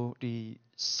to go the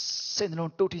Sentinel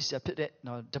Totis a pit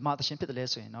no Damatashin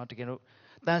Pitless not to get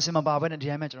dancing about when the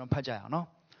diameter on Paja no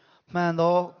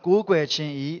Mando go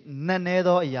question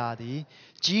Nanedo Yadi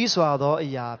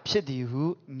Giswado Ya Pidi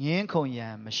who Yanko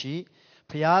Yam Mashi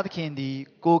Piatkin the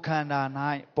Go Kanda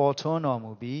Night Portono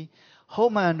Mubi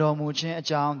Homando Muchin a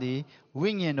John the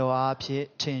Winging no Api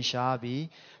Tin Shabi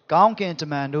Gounkin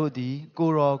Tamando the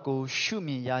Goro go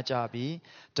Shumi Yajabi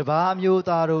Tabam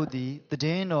Yotaro the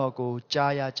Dano go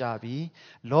Jaya Jabi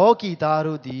Loki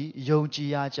Daru the Yoji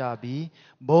Yajabi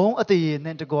Bone at the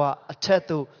Nentagoa a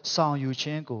Teto Sound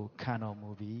Yuchenko Kano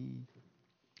movie.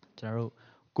 General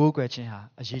go question her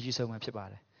a Gigi so much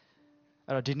about it.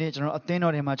 Dinner general Athena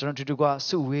in my general to go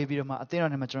so we be my Athena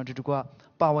in my general to go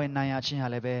power in Naya Chin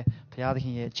Halebe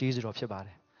Piatkin Jesus of Shabare.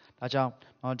 Ajam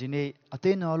on Dine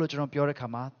Athena Lojan Pure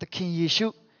Kama, the King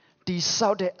Yeshu, the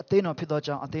Saudi Athena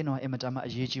Pidojan Athena Emadama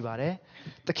Yejibare,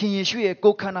 the King Yeshu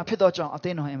Gokana Pidojan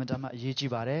Athena Emadama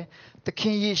Yejibare, the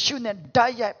King Yeshu net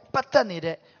Daya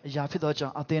Patanide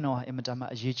Yapidojan Athena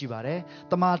Emadama Yejibare,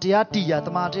 the Matia Dia, the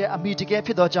Matia Amitige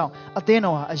Pidojan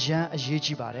Athena Ajan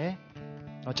Yejibare,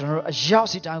 no general a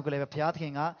Jausi Dangule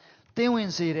Piatkinga, Tewin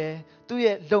Zire, do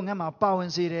ye Longama Bowen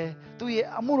Zire, do ye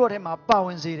Amurema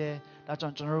Bowen Zire. That's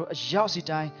on general a Jausi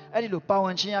time, Eddie Lu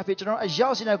Bowen Chinapi, general a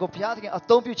Jausi go Piatkin, a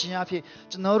Tompu Chinapi,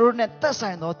 general net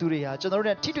Tassan no Turia, general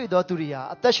net Tito do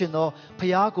Turia, a Tashino,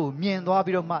 Piago, Mien do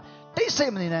Abiroma, they say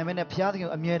many name in a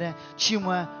Piatkin, a Miere,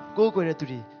 Chima, go to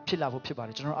the Pilavo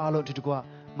Pibari, general Alo to go,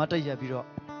 Mataya Biro,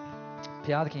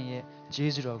 Piatkin,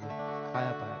 Jesus Rogo,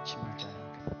 Haya by Chima.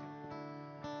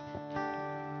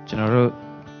 General,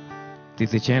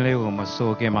 this is Chenley who must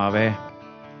so game away.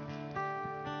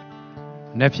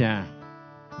 Nepian,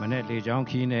 Manetly John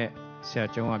Kine,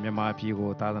 Sergio and Yama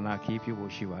Pigo, Tadana Kipu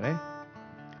Shivare.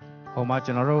 Homa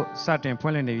General, certain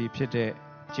Polinavi Pite,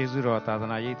 Jesuro,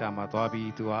 Tadana Yita,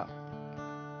 Matabi, Tua,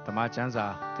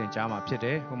 Tamachanza, Tenjama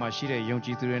Pite, Homashire,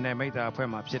 Yonji, and Meta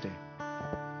Poema Pite.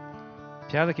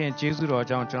 Piatakin, Jesuro,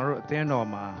 John General,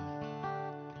 Tenoma.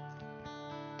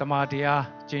 Tamadia,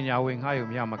 Jenya Wing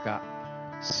Hayum Yamaka,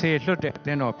 say look at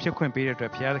then or Piquin period to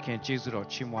Piatakin, Jesus or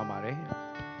Chimwamare.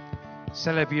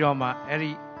 Celebiroma,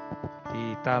 Eri,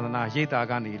 the Tadana Yeta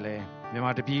Ganile,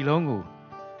 Yamata P. Longo,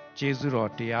 Jesus or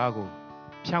Tiago,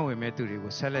 Piawe Meturi,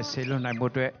 was Sele Selon and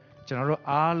Motre, General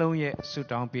Alon ye, suit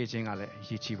down Beijing Ale,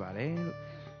 Yichivale,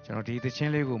 General the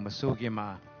Chenlego,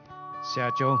 Masogima,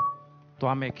 Sergio,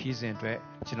 Tuame Keys and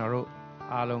General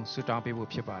Alon, suit down people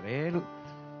Pipare.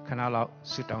 Canala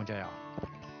sit down jail.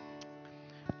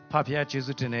 Papia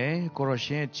Jesu Tene,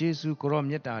 Coroshin, Jesu Corom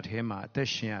yet at him at the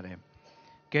Shiare.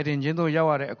 getting into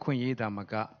Yaware Queen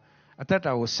Yidamaga, at that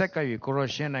I was second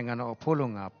corrosion and an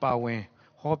Apollo, Pawin,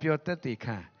 hope your 30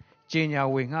 can. Jania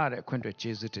wing out at Quinta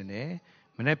Jesutine,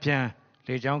 Menepian,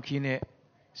 Lejon Kine,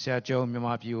 Sergio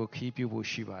Mimapi will keep you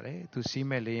Bushivare, to see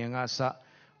me laying asa,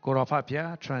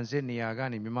 Gorofapia, Transit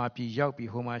Niagani, Mimapi, Yaupi,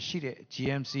 Homa Shide,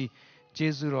 GMC,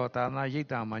 Jesuro, Tana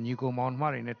Yita, Manugo Mount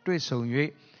Marin, a twist on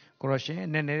you, Corrosion,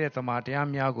 Nene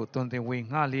Tomatiam Yago, Tonte Wing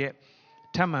Halie,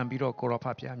 Taman Biro,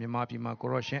 Gorofapia, Mimapi,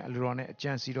 Corrosion, Alrone,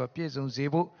 Jansiro, Piezon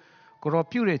Zebo,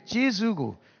 Goropure,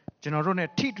 Jesugo. Generone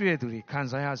Tidre to the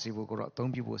Kansaya Sibu,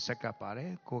 don't be Saka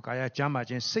Pare, Kokaya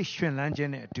Jamajan, 6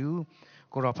 Lanjan at 2,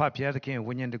 Gorapapia, the king,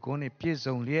 winning the Gone, Piers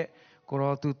only,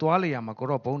 Goro to Tualiama,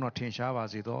 Gorobo, not Tinshava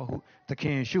Zido, the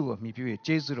king shoe of me,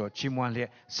 Jesu or Chimwanle,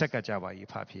 Saka Java,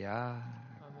 Papia.